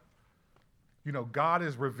don't, God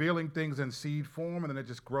is revealing things in seed form and then it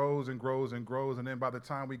just grows and grows and grows. And then by the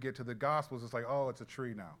time we get to the Gospels, it's like, oh, it's a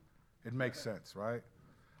tree now. It makes sense, right?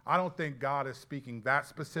 I don't think God is speaking that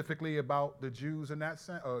specifically about the Jews in that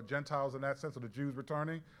sense, or Gentiles in that sense, or the Jews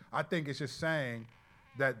returning. I think it's just saying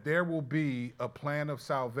that there will be a plan of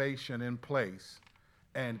salvation in place,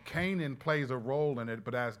 and Canaan plays a role in it,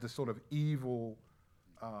 but as this sort of evil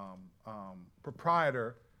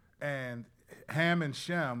proprietor, and Ham and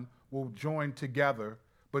Shem will join together,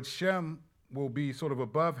 but Shem will be sort of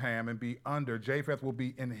above Ham and be under. Japheth will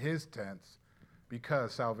be in his tents,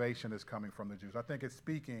 because salvation is coming from the Jews. I think it's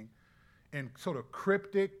speaking in sort of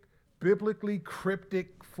biblically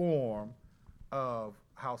cryptic form of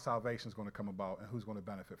how salvation is going to come about and who's going to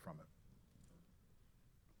benefit from it.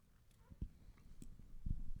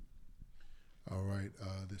 All right.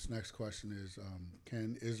 This next question is,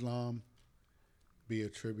 can Islam be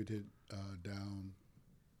attributed down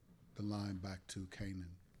the line back to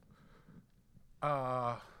Canaan?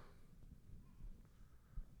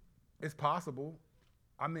 It's possible.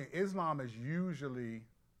 I mean, Islam is usually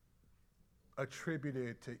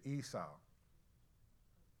attributed to Esau,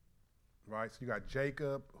 right? So you got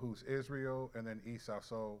Jacob, who's Israel, and then Esau.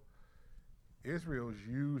 So Israel's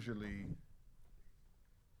usually,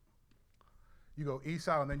 you go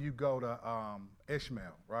Esau, and then you go to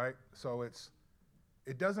Ishmael, right? So it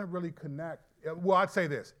doesn't really connect. Well, I'd say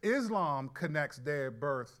this. Islam connects their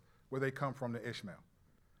birth where they come from to Ishmael.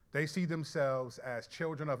 They see themselves as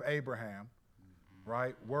children of Abraham,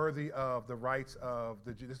 right? Worthy of the rights of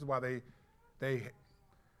the Jews. This is why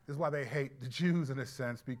this is why they hate the Jews in a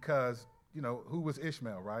sense, because, who was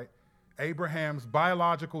Ishmael, right? Abraham's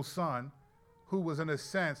biological son, who was in a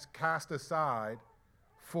sense cast aside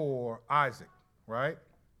for Isaac, right?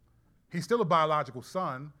 He's still a biological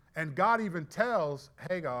son, and God even tells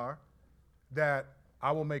Hagar that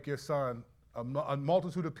I will make your son, a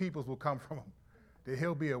multitude of peoples will come from him, that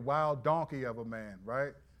he'll be a wild donkey of a man,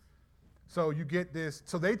 right? So you get this,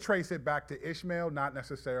 so they trace it back to Ishmael, not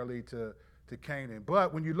necessarily to Canaan.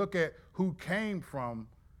 But when you look at who came from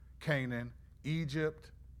Canaan,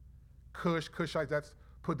 Egypt, Cushites,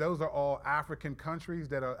 those are all African countries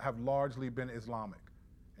that have largely been Islamic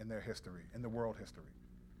in their history, in the world history.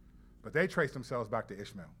 But they trace themselves back to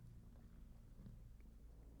Ishmael.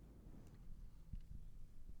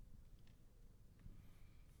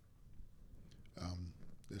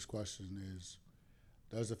 This question is,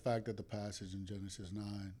 does the fact that the passage in Genesis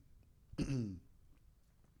 9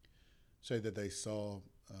 say that they saw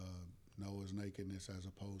Noah's nakedness as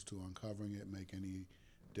opposed to uncovering it make any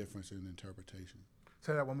difference in interpretation?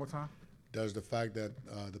 Say that one more time. Does the fact that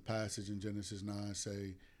the passage in Genesis 9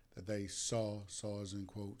 say that they saw as in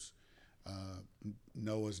quotes,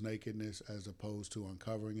 Noah's nakedness as opposed to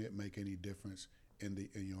uncovering it make any difference in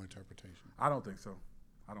your interpretation? I don't think so.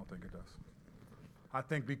 I don't think it does. I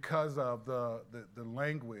think because of the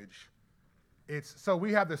language, so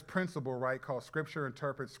we have this principle, right, called Scripture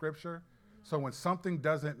interprets Scripture. So when something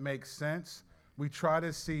doesn't make sense, we try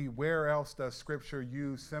to see where else does Scripture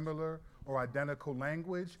use similar or identical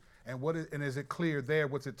language, and is it clear there?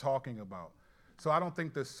 What's it talking about? So I don't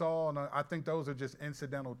think I think those are just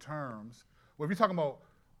incidental terms. Well, if you're talking about,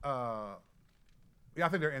 I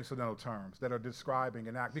think they're incidental terms that are describing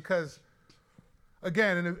an act, because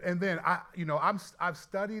again, and then I've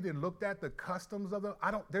studied and looked at the customs of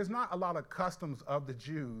there's not a lot of customs of the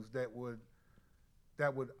Jews that would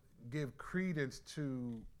give credence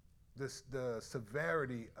to the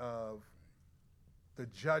severity of the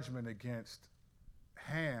judgment against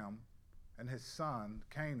Ham and his son,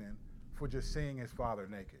 Canaan, for just seeing his father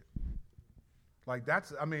naked. Like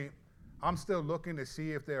I'm still looking to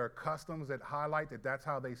see if there are customs that highlight that that's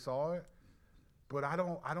how they saw it, but I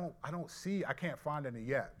can't find any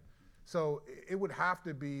yet. So it would have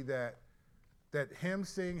to be that him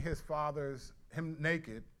seeing him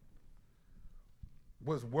naked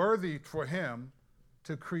was worthy for him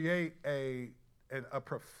to create a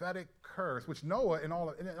prophetic curse, which Noah, in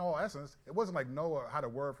all essence, it wasn't like Noah had a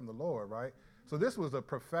word from the Lord, right? So this was a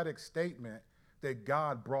prophetic statement that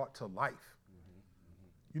God brought to life.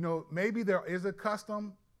 Maybe there is a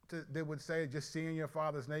custom that would say just seeing your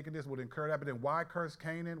father's nakedness would incur that, but then why curse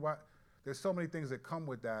Canaan? Why? There's so many things that come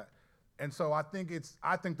with that. And so I think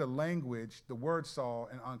the language, the word saw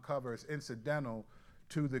and uncover, is incidental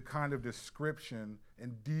to the kind of description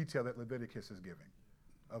and detail that Leviticus is giving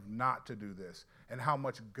of not to do this and how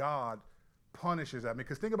much God punishes that.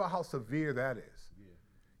 Because think about how severe that is. Yeah.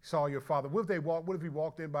 Saw your father. What if he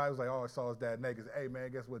walked in by, it was like, oh, I saw his dad naked. Hey,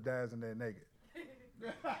 man, guess what? Dad's in there naked.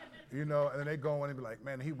 And then they go in and be like,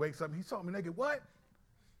 man, he wakes up, he saw me naked. What?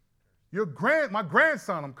 My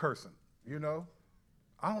grandson, I'm cursing, I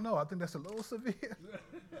don't know. I think that's a little severe.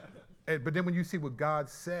 But then when you see what God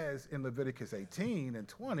says in Leviticus 18 and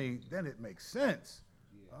 20, then it makes sense.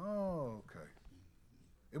 Yeah. Oh, okay.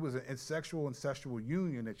 It was an incestual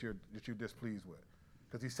union that you're displeased with.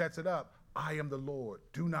 Because he sets it up, I am the Lord.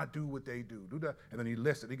 Do not do what they do. Do that. And then he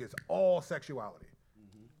lists it. He gets all sexuality.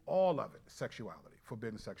 Mm-hmm. All of it, sexuality.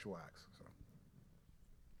 Forbidden sexual acts.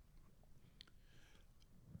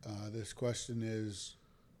 So. This question is,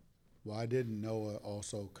 why didn't Noah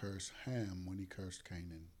also curse Ham when he cursed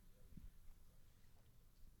Canaan?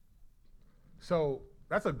 So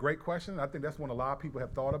that's a great question. I think that's one a lot of people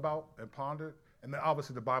have thought about and pondered. And then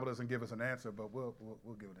obviously the Bible doesn't give us an answer, but we'll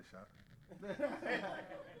give it a shot.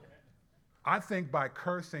 I think by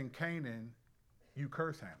cursing Canaan, you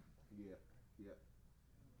curse Ham. Yeah.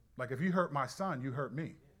 Like if you hurt my son, you hurt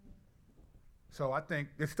me. So I think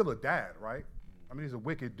it's still a dad, right? I mean, he's a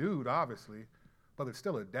wicked dude, obviously, but it's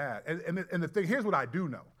still a dad. And the thing, here's what I do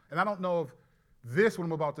know. And I don't know if this, what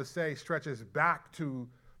I'm about to say, stretches back to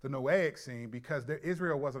the Noahic scene, because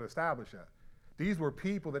Israel wasn't established yet. These were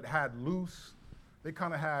people that had they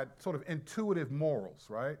kind of had sort of intuitive morals,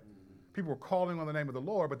 right? Mm-hmm. People were calling on the name of the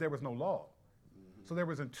Lord, but there was no law. Mm-hmm. So there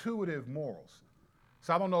was intuitive morals.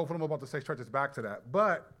 So I don't know if what I'm about to say stretches back to that,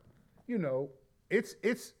 but it's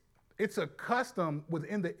a custom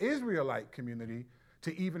within the Israelite community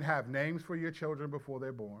to even have names for your children before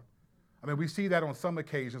they're born. I mean, we see that on some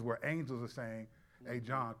occasions where angels are saying, hey,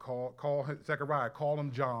 John, call Zechariah, call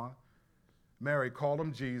him John. Mary, call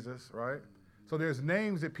him Jesus, right? Mm-hmm. So there's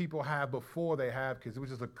names that people have before they have kids, which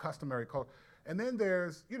is a customary culture. And then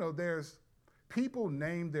there's people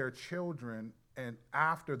name their children and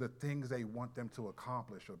after the things they want them to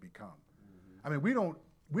accomplish or become. I mean, we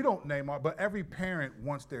don't name our, but every parent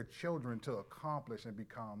wants their children to accomplish and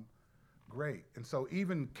become great. And so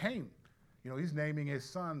even Cain, he's naming his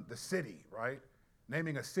son the city, right?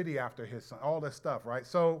 Naming a city after his son, all this stuff, right?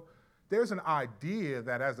 So there's an idea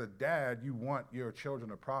that as a dad, you want your children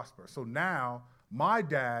to prosper. So now my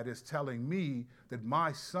dad is telling me that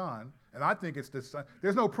my son, and I think it's the son,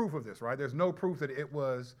 there's no proof of this, right? There's no proof that it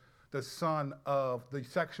was the son of the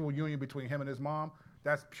sexual union between him and his mom.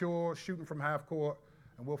 That's pure shooting from half court,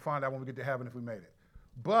 and we'll find out when we get to heaven if we made it.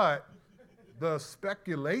 But the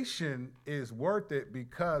speculation is worth it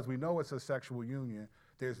because we know it's a sexual union.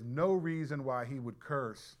 There's no reason why he would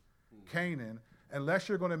curse Canaan unless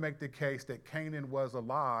you're going to make the case that Canaan was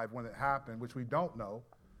alive when it happened, which we don't know.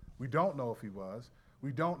 We don't know if he was.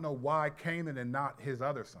 We don't know why Canaan and not his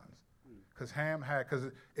other sons.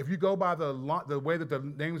 Because if you go by the way that the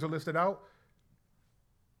names are listed out,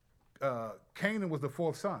 Canaan was the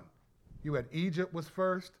fourth son. You had Egypt was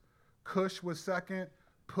first, Cush was second,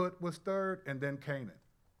 Put was third, and then Canaan.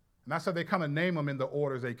 And that's how they kind of name them in the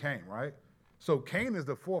orders they came, right? So Cain is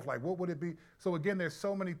the fourth. Like, what would it be? So again, there's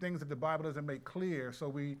so many things that the Bible doesn't make clear, so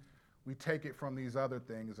we take it from these other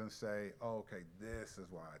things and say, oh, okay, this is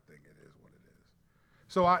why I think it is what it is.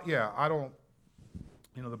 So I don't,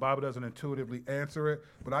 the Bible doesn't intuitively answer it,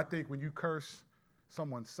 but I think when you curse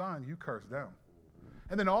someone's son, you curse them.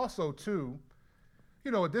 And then also, too,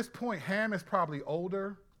 at this point, Ham is probably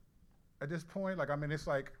older at this point. It's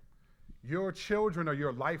like your children are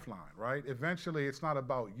your lifeline, right? Eventually, it's not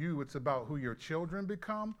about you. It's about who your children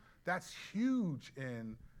become. That's huge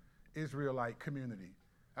in Israelite community.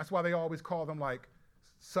 That's why they always call them like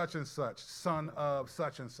such and such, son of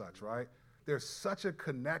such and such, right? There's such a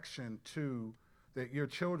connection to that your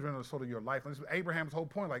children are sort of your life. And this was Abraham's whole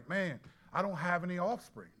point, like, man, I don't have any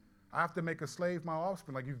offspring. I have to make a slave my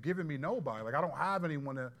offspring. Like, you've given me nobody. Like, I don't have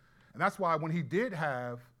anyone to. And that's why when he did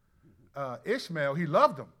have Ishmael, he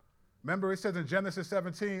loved him. Remember, it says in Genesis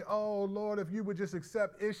 17, oh, Lord, if you would just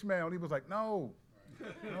accept Ishmael. And he was like, no,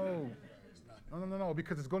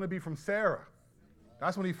 because it's going to be from Sarah.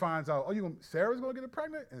 That's when he finds out, Sarah's going to get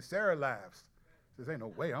pregnant? And Sarah laughs. Says, ain't no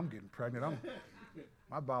way I'm getting pregnant.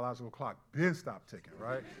 My biological clock been stopped ticking,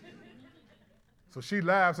 right? So she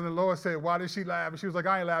laughs, and the Lord said, why did she laugh? And she was like,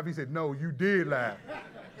 I ain't laugh. He said, no, you did laugh.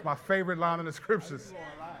 It's my favorite line in the scriptures.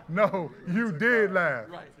 No, you did laugh.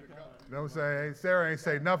 You know what I'm saying? Sarah ain't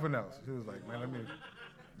say nothing else. She was like, man, let me.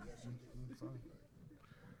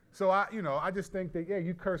 So I just think that,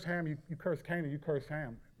 you curse Ham, you curse Canaan, you curse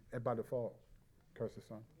Ham by default. Curse his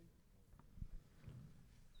son.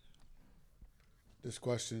 This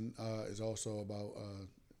question is also about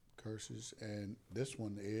curses, and this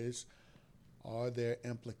one is, are there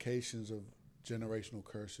implications of generational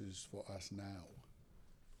curses for us now?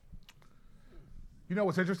 You know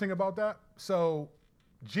what's interesting about that? So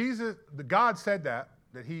God said that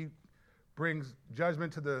he brings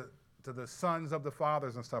judgment to the sons of the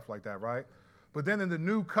fathers and stuff like that, right? But then in the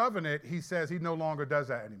new covenant, he says he no longer does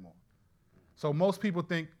that anymore. So most people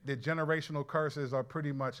think that generational curses are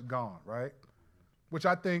pretty much gone, right? Which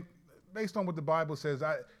I think, based on what the Bible says,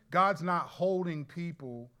 God's not holding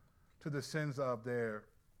people to the sins of their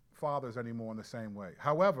fathers anymore in the same way.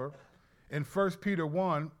 However, in 1 Peter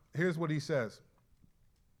 1, here's what he says.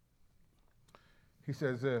 He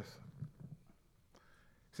says this.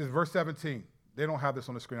 He says, verse 17. They don't have this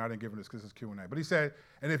on the screen. I didn't give him this because it's Q&A. But he said,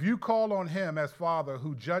 and if you call on him as Father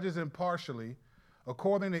who judges impartially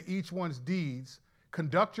according to each one's deeds,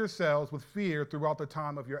 conduct yourselves with fear throughout the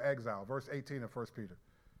time of your exile. Verse 18 of 1 Peter.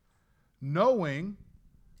 Knowing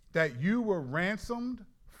that you were ransomed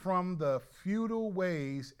from the futile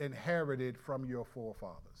ways inherited from your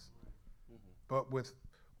forefathers, but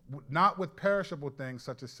not with perishable things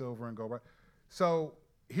such as silver and gold. Right? So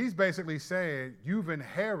he's basically saying you've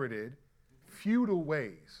inherited futile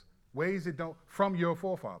ways that don't, from your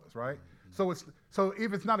forefathers, right? So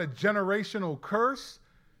if it's not a generational curse,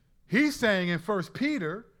 he's saying in 1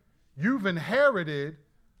 Peter, you've inherited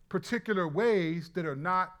particular ways that are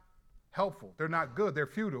not helpful. They're not good. They're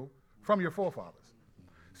futile from your forefathers.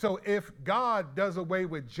 So if God does away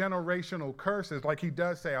with generational curses, like he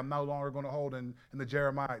does say, I'm no longer going to hold in the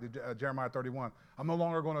Jeremiah 31, I'm no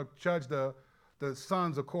longer going to judge the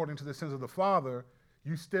sons according to the sins of the father,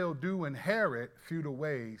 you still do inherit futile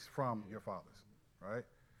ways from your fathers, right?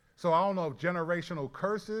 So I don't know if generational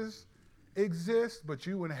curses exist, but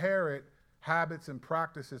you inherit habits and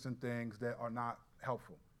practices and things that are not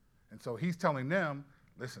helpful. And so he's telling them,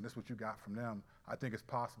 listen, this is what you got from them. I think it's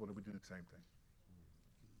possible that we do the same thing.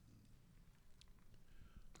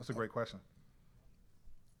 That's a great question.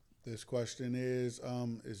 This question is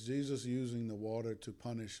Jesus using the water to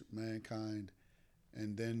punish mankind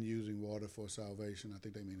and then using water for salvation? I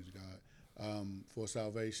think they mean it's God. For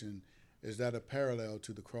salvation, is that a parallel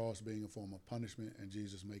to the cross being a form of punishment and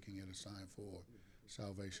Jesus making it a sign for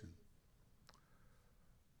salvation?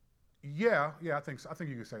 Yeah, I think so. I think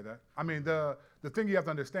you could say that. I mean, the thing you have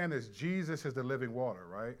to understand is Jesus is the living water,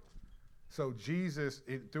 right? So Jesus,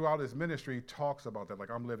 throughout his ministry, talks about that, like,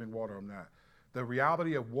 I'm living water, I'm that. The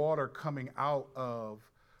reality of water coming out of,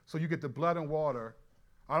 so you get the blood and water.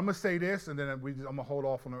 I'm going to say this, and then I'm going to hold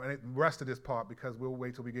off on the rest of this part because we'll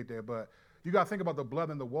wait till we get there. But you got to think about the blood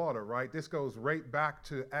and the water, right? This goes right back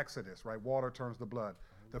to Exodus, right? Water turns to blood,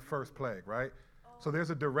 the first plague, right? So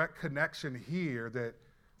there's a direct connection here that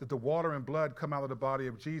the water and blood come out of the body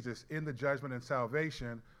of Jesus in the judgment and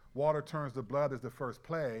salvation. Water turns to blood as the first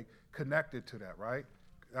plague, connected to that, right?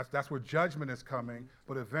 That's where judgment is coming,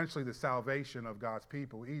 but eventually the salvation of God's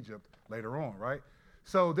people, Egypt, later on, right?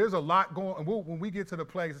 So there's a lot going on. When we get to the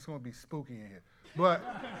plagues, it's going to be spooky in here. But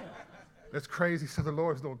it's crazy. So the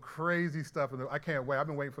Lord's doing crazy stuff. And I can't wait. I've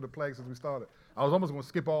been waiting for the plagues since we started. I was almost going to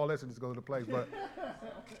skip all this and just go to the plagues.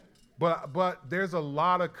 But there's a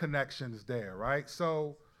lot of connections there, right?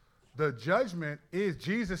 So the judgment is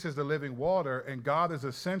Jesus is the living water, and God is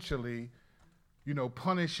essentially,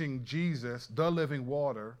 punishing Jesus, the living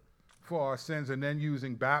water, for our sins, and then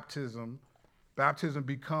using baptism. Baptism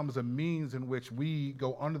becomes a means in which we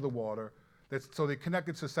go under the water. So they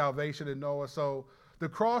connected to salvation in Noah. So the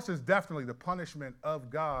cross is definitely the punishment of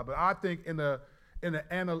God. But I think in the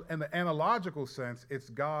analogical sense, it's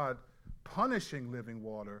God punishing living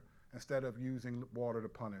water instead of using water to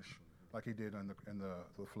punish like he did in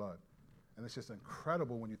the flood. And it's just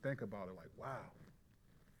incredible when you think about it, like, wow,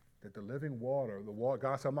 that the living water,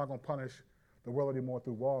 God said, I'm not going to punish the world anymore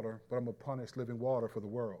through water, but I'm going to punish living water for the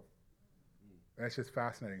world. And it's just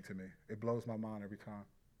fascinating to me. It blows my mind every time.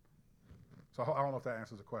 So I don't know if that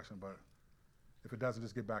answers the question, but if it doesn't,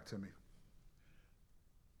 just get back to me.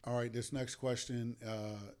 All right, this next question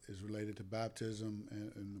is related to baptism,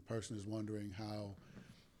 and the person is wondering how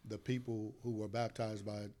the people who were baptized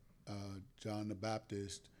by John the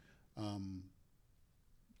Baptist,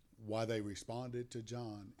 why they responded to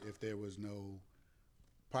John if there was no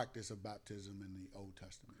practice of baptism in the Old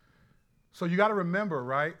Testament. So you got to remember,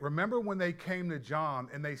 right? Remember when they came to John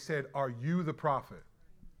and they said, are you the prophet?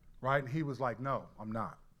 Right? And he was like, no, I'm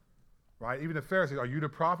not. Right? Even the Pharisees, are you the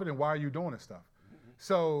prophet, and why are you doing this stuff?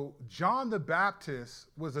 So John the Baptist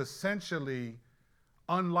was essentially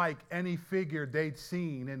unlike any figure they'd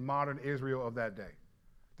seen in modern Israel of that day.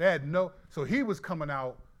 They had so he was coming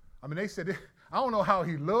out. I mean, they said, I don't know how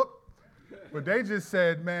he looked, but they just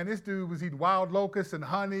said, man, this dude was eating wild locusts and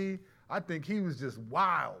honey. I think he was just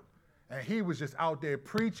wild. And he was just out there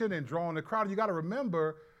preaching and drawing the crowd. You got to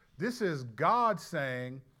remember, this is God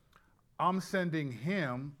saying, I'm sending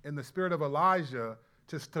him in the spirit of Elijah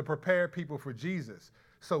to prepare people for Jesus.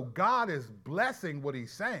 So God is blessing what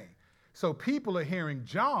he's saying. So people are hearing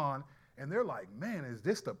John, and they're like, man, is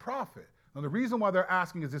this the prophet? Now, the reason why they're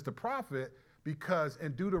asking, is this the prophet? Because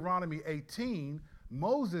in Deuteronomy 18,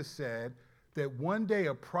 Moses said that one day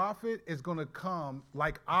a prophet is going to come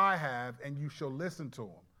like I have, and you shall listen to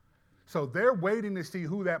him. So they're waiting to see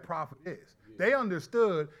who that prophet is. They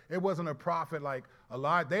understood it wasn't a prophet like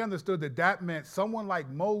Elijah. They understood that meant someone like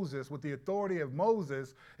Moses, with the authority of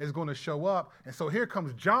Moses, is going to show up. And so here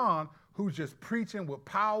comes John, who's just preaching with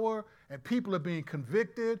power, and people are being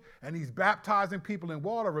convicted, and he's baptizing people in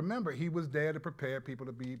water. Remember, he was there to prepare people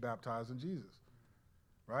to be baptized in Jesus,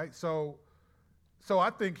 right? So I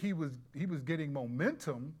think he was getting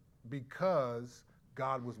momentum because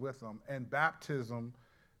God was with him, and baptism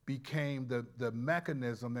became the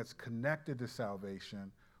mechanism that's connected to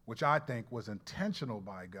salvation, which I think was intentional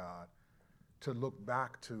by God to look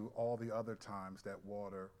back to all the other times that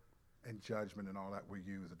water and judgment and all that were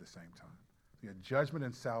used at the same time. So you had judgment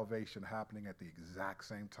and salvation happening at the exact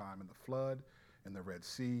same time in the flood, in the Red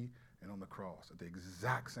Sea, and on the cross at the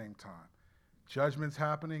exact same time. Judgment's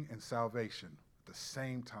happening and salvation at the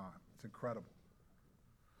same time. It's incredible.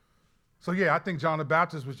 So yeah, I think John the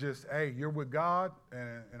Baptist was just, hey, you're with God,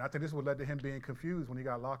 and I think this would led to him being confused when he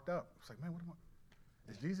got locked up. It's like, man,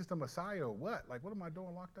 is Jesus the Messiah or what? Like, what am I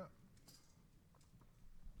doing locked up?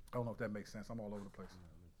 I don't know if that makes sense. I'm all over the place.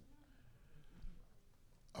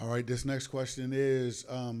 All right, this next question is,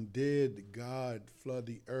 did God flood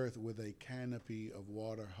the earth with a canopy of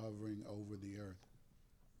water hovering over the earth?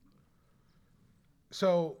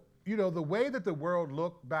 So the way that the world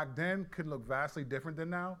looked back then could look vastly different than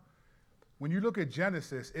now. When you look at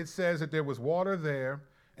Genesis, it says that there was water there,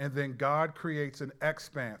 and then God creates an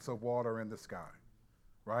expanse of water in the sky,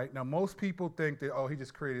 right? Now, most people think that, he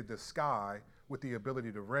just created the sky with the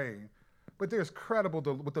ability to rain, but there's credible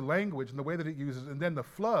with the language and the way that it uses, and then the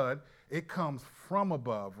flood, it comes from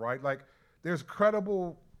above, right? Like, there's a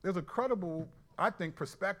credible, I think,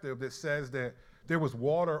 perspective that says that there was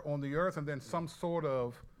water on the earth and then some sort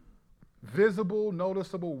of visible,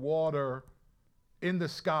 noticeable water in the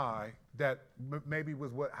sky that maybe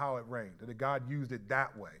was how it rained, that God used it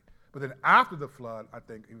that way. But then after the flood, I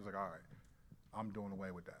think he was like, all right, I'm doing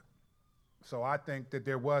away with that. So I think that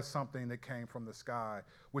there was something that came from the sky,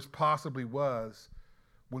 which possibly was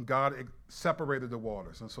when God separated the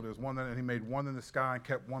waters. And so there's one, and he made one in the sky and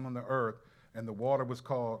kept one on the earth, and the water was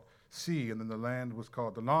called sea, and then the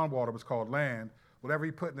non-water was called land. Whatever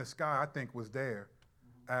he put in the sky, I think, was there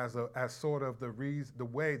as sort of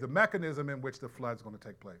the mechanism in which the flood's going to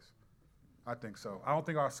take place. I think so. I don't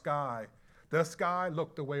think the sky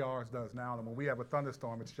looked the way ours does now, and when we have a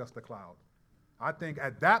thunderstorm, it's just a cloud. I think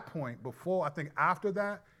at that point, after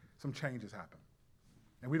that, some changes happen.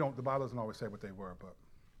 And the Bible doesn't always say what they were, but.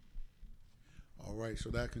 All right, so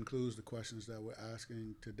that concludes the questions that we're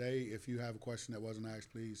asking today. If you have a question that wasn't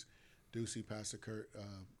asked, please do see Pastor Curt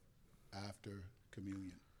after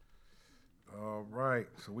communion. All right,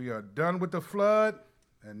 so we are done with the flood,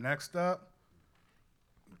 and next up,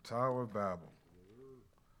 the Tower of Babel.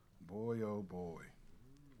 Boy, oh boy.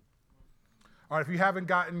 All right, if you haven't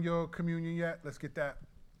gotten your communion yet, let's get that.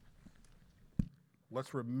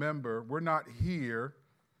 Let's remember, we're not here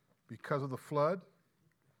because of the flood,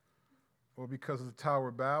 or because of the Tower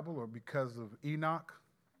of Babel, or because of Enoch.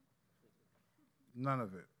 None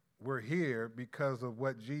of it. We're here because of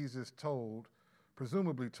what Jesus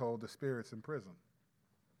presumably told the spirits in prison.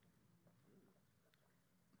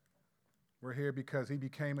 We're here because he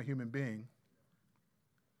became a human being.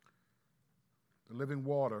 The living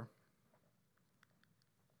water,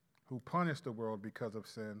 who punished the world because of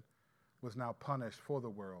sin, was now punished for the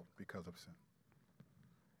world because of sin.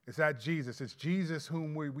 It's that Jesus. It's Jesus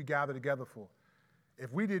whom we gather together for.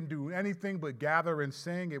 If we didn't do anything but gather and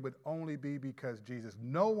sing, it would only be because Jesus.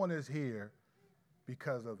 No one is here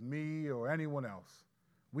because of me or anyone else.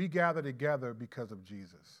 We gather together because of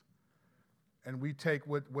Jesus. And we take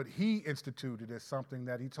what he instituted as something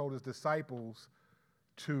that he told his disciples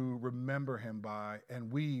to remember him by,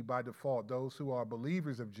 and we, by default, those who are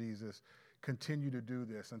believers of Jesus, continue to do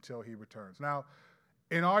this until he returns. Now,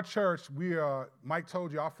 in our church, Mike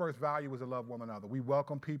told you, our first value is to love one another. We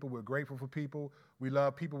welcome people. We're grateful for people. We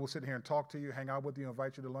love people. We'll sit here and talk to you, hang out with you,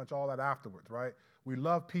 invite you to lunch, all that afterwards, right? We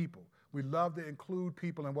love people. We love to include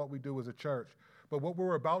people in what we do as a church. But what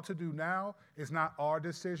we're about to do now is not our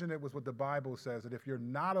decision. It was what the Bible says, that if you're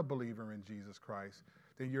not a believer in Jesus Christ,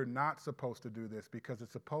 then you're not supposed to do this, because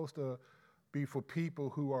it's supposed to be for people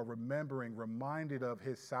who are reminded of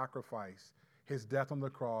his sacrifice, his death on the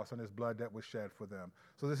cross, and his blood that was shed for them.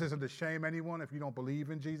 So this isn't to shame anyone if you don't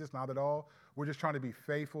believe in Jesus, not at all. We're just trying to be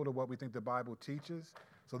faithful to what we think the Bible teaches.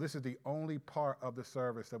 So this is the only part of the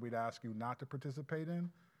service that we'd ask you not to participate in.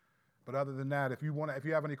 But other than that, if you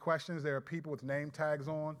have any questions, there are people with name tags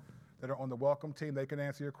on that are on the welcome team. They can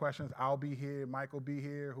answer your questions. I'll be here. Mike will be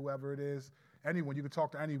here, whoever it is. Anyone, you can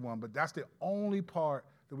talk to anyone. But that's the only part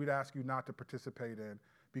that we'd ask you not to participate in,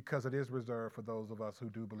 because it is reserved for those of us who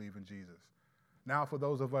do believe in Jesus. Now, for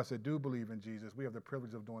those of us that do believe in Jesus, we have the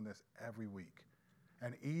privilege of doing this every week.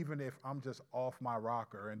 And even if I'm just off my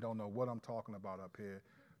rocker and don't know what I'm talking about up here,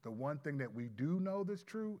 the one thing that we do know that's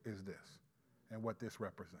true is this, and what this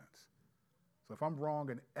represents. So if I'm wrong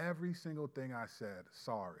in every single thing I said,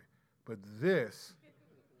 sorry. But this,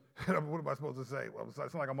 what am I supposed to say? Well, it's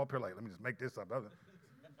not like I'm up here like, let me just make this up.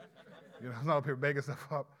 I'm not up here making stuff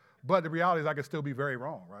up. But the reality is I can still be very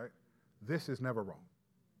wrong, right? This is never wrong.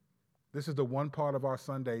 This is the one part of our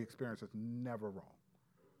Sunday experience that's never wrong.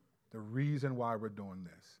 The reason why we're doing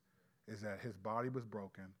this is that his body was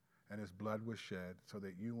broken and his blood was shed so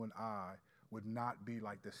that you and I would not be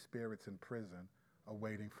like the spirits in prison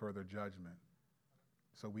awaiting further judgment.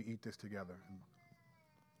 So we eat this together.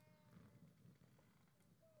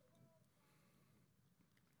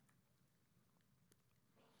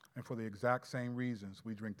 And for the exact same reasons,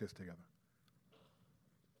 we drink this together.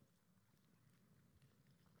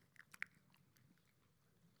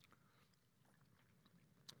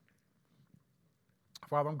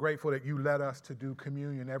 Father, I'm grateful that you led us to do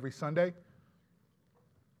communion every Sunday,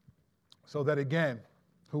 so that, again,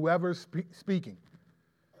 whoever's speaking,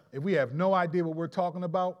 if we have no idea what we're talking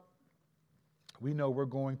about, we know we're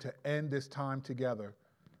going to end this time together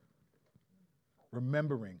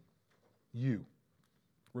remembering you,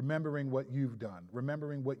 remembering what you've done,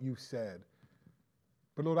 remembering what you've said.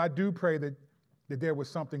 But Lord, I do pray that there was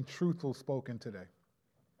something truthful spoken today,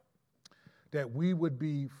 that we would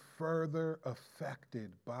be further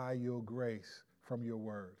affected by your grace from your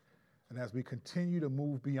word. And as we continue to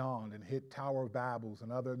move beyond and hit Tower of Babels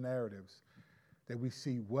and other narratives, that we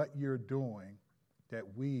see what you're doing, that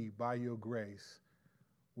we, by your grace,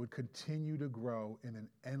 would continue to grow in an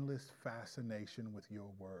endless fascination with your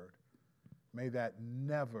word. May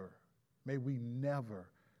we never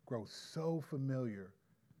grow so familiar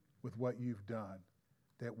with what you've done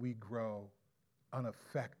that we grow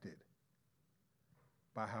unaffected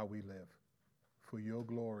by how we live. For your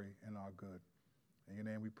glory and our good. In your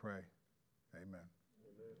name we pray. Amen.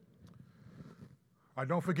 All right,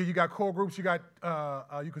 don't forget you got core groups. You got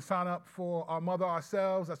you can sign up for Our Mother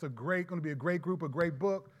Ourselves. That's going to be a great group, a great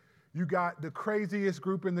book. You got the craziest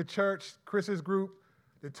group in the church, Chris's group,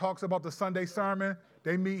 that talks about the Sunday sermon.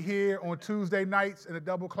 They meet here on Tuesday nights in a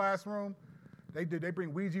double classroom. They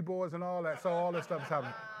bring Ouija boards and all that, so all that stuff is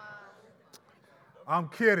happening. I'm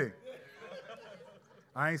kidding.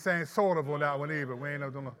 I ain't saying sort of on that one either. We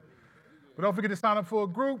ain't doing. But don't forget to sign up for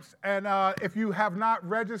groups. And if you have not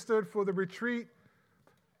registered for the retreat,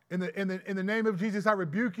 in the name of Jesus, I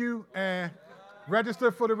rebuke you and register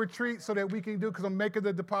for the retreat so that we can do, because I'm making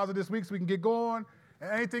the deposit this week so we can get going.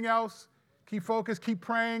 And anything else, keep focused, keep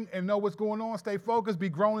praying, and know what's going on. Stay focused, be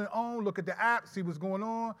grown and own. Look at the app, see what's going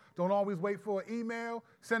on. Don't always wait for an email.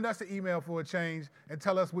 Send us an email for a change and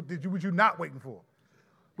tell us what you not waiting for.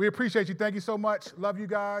 We appreciate you. Thank you so much. Love you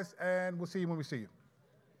guys, and we'll see you when we see you.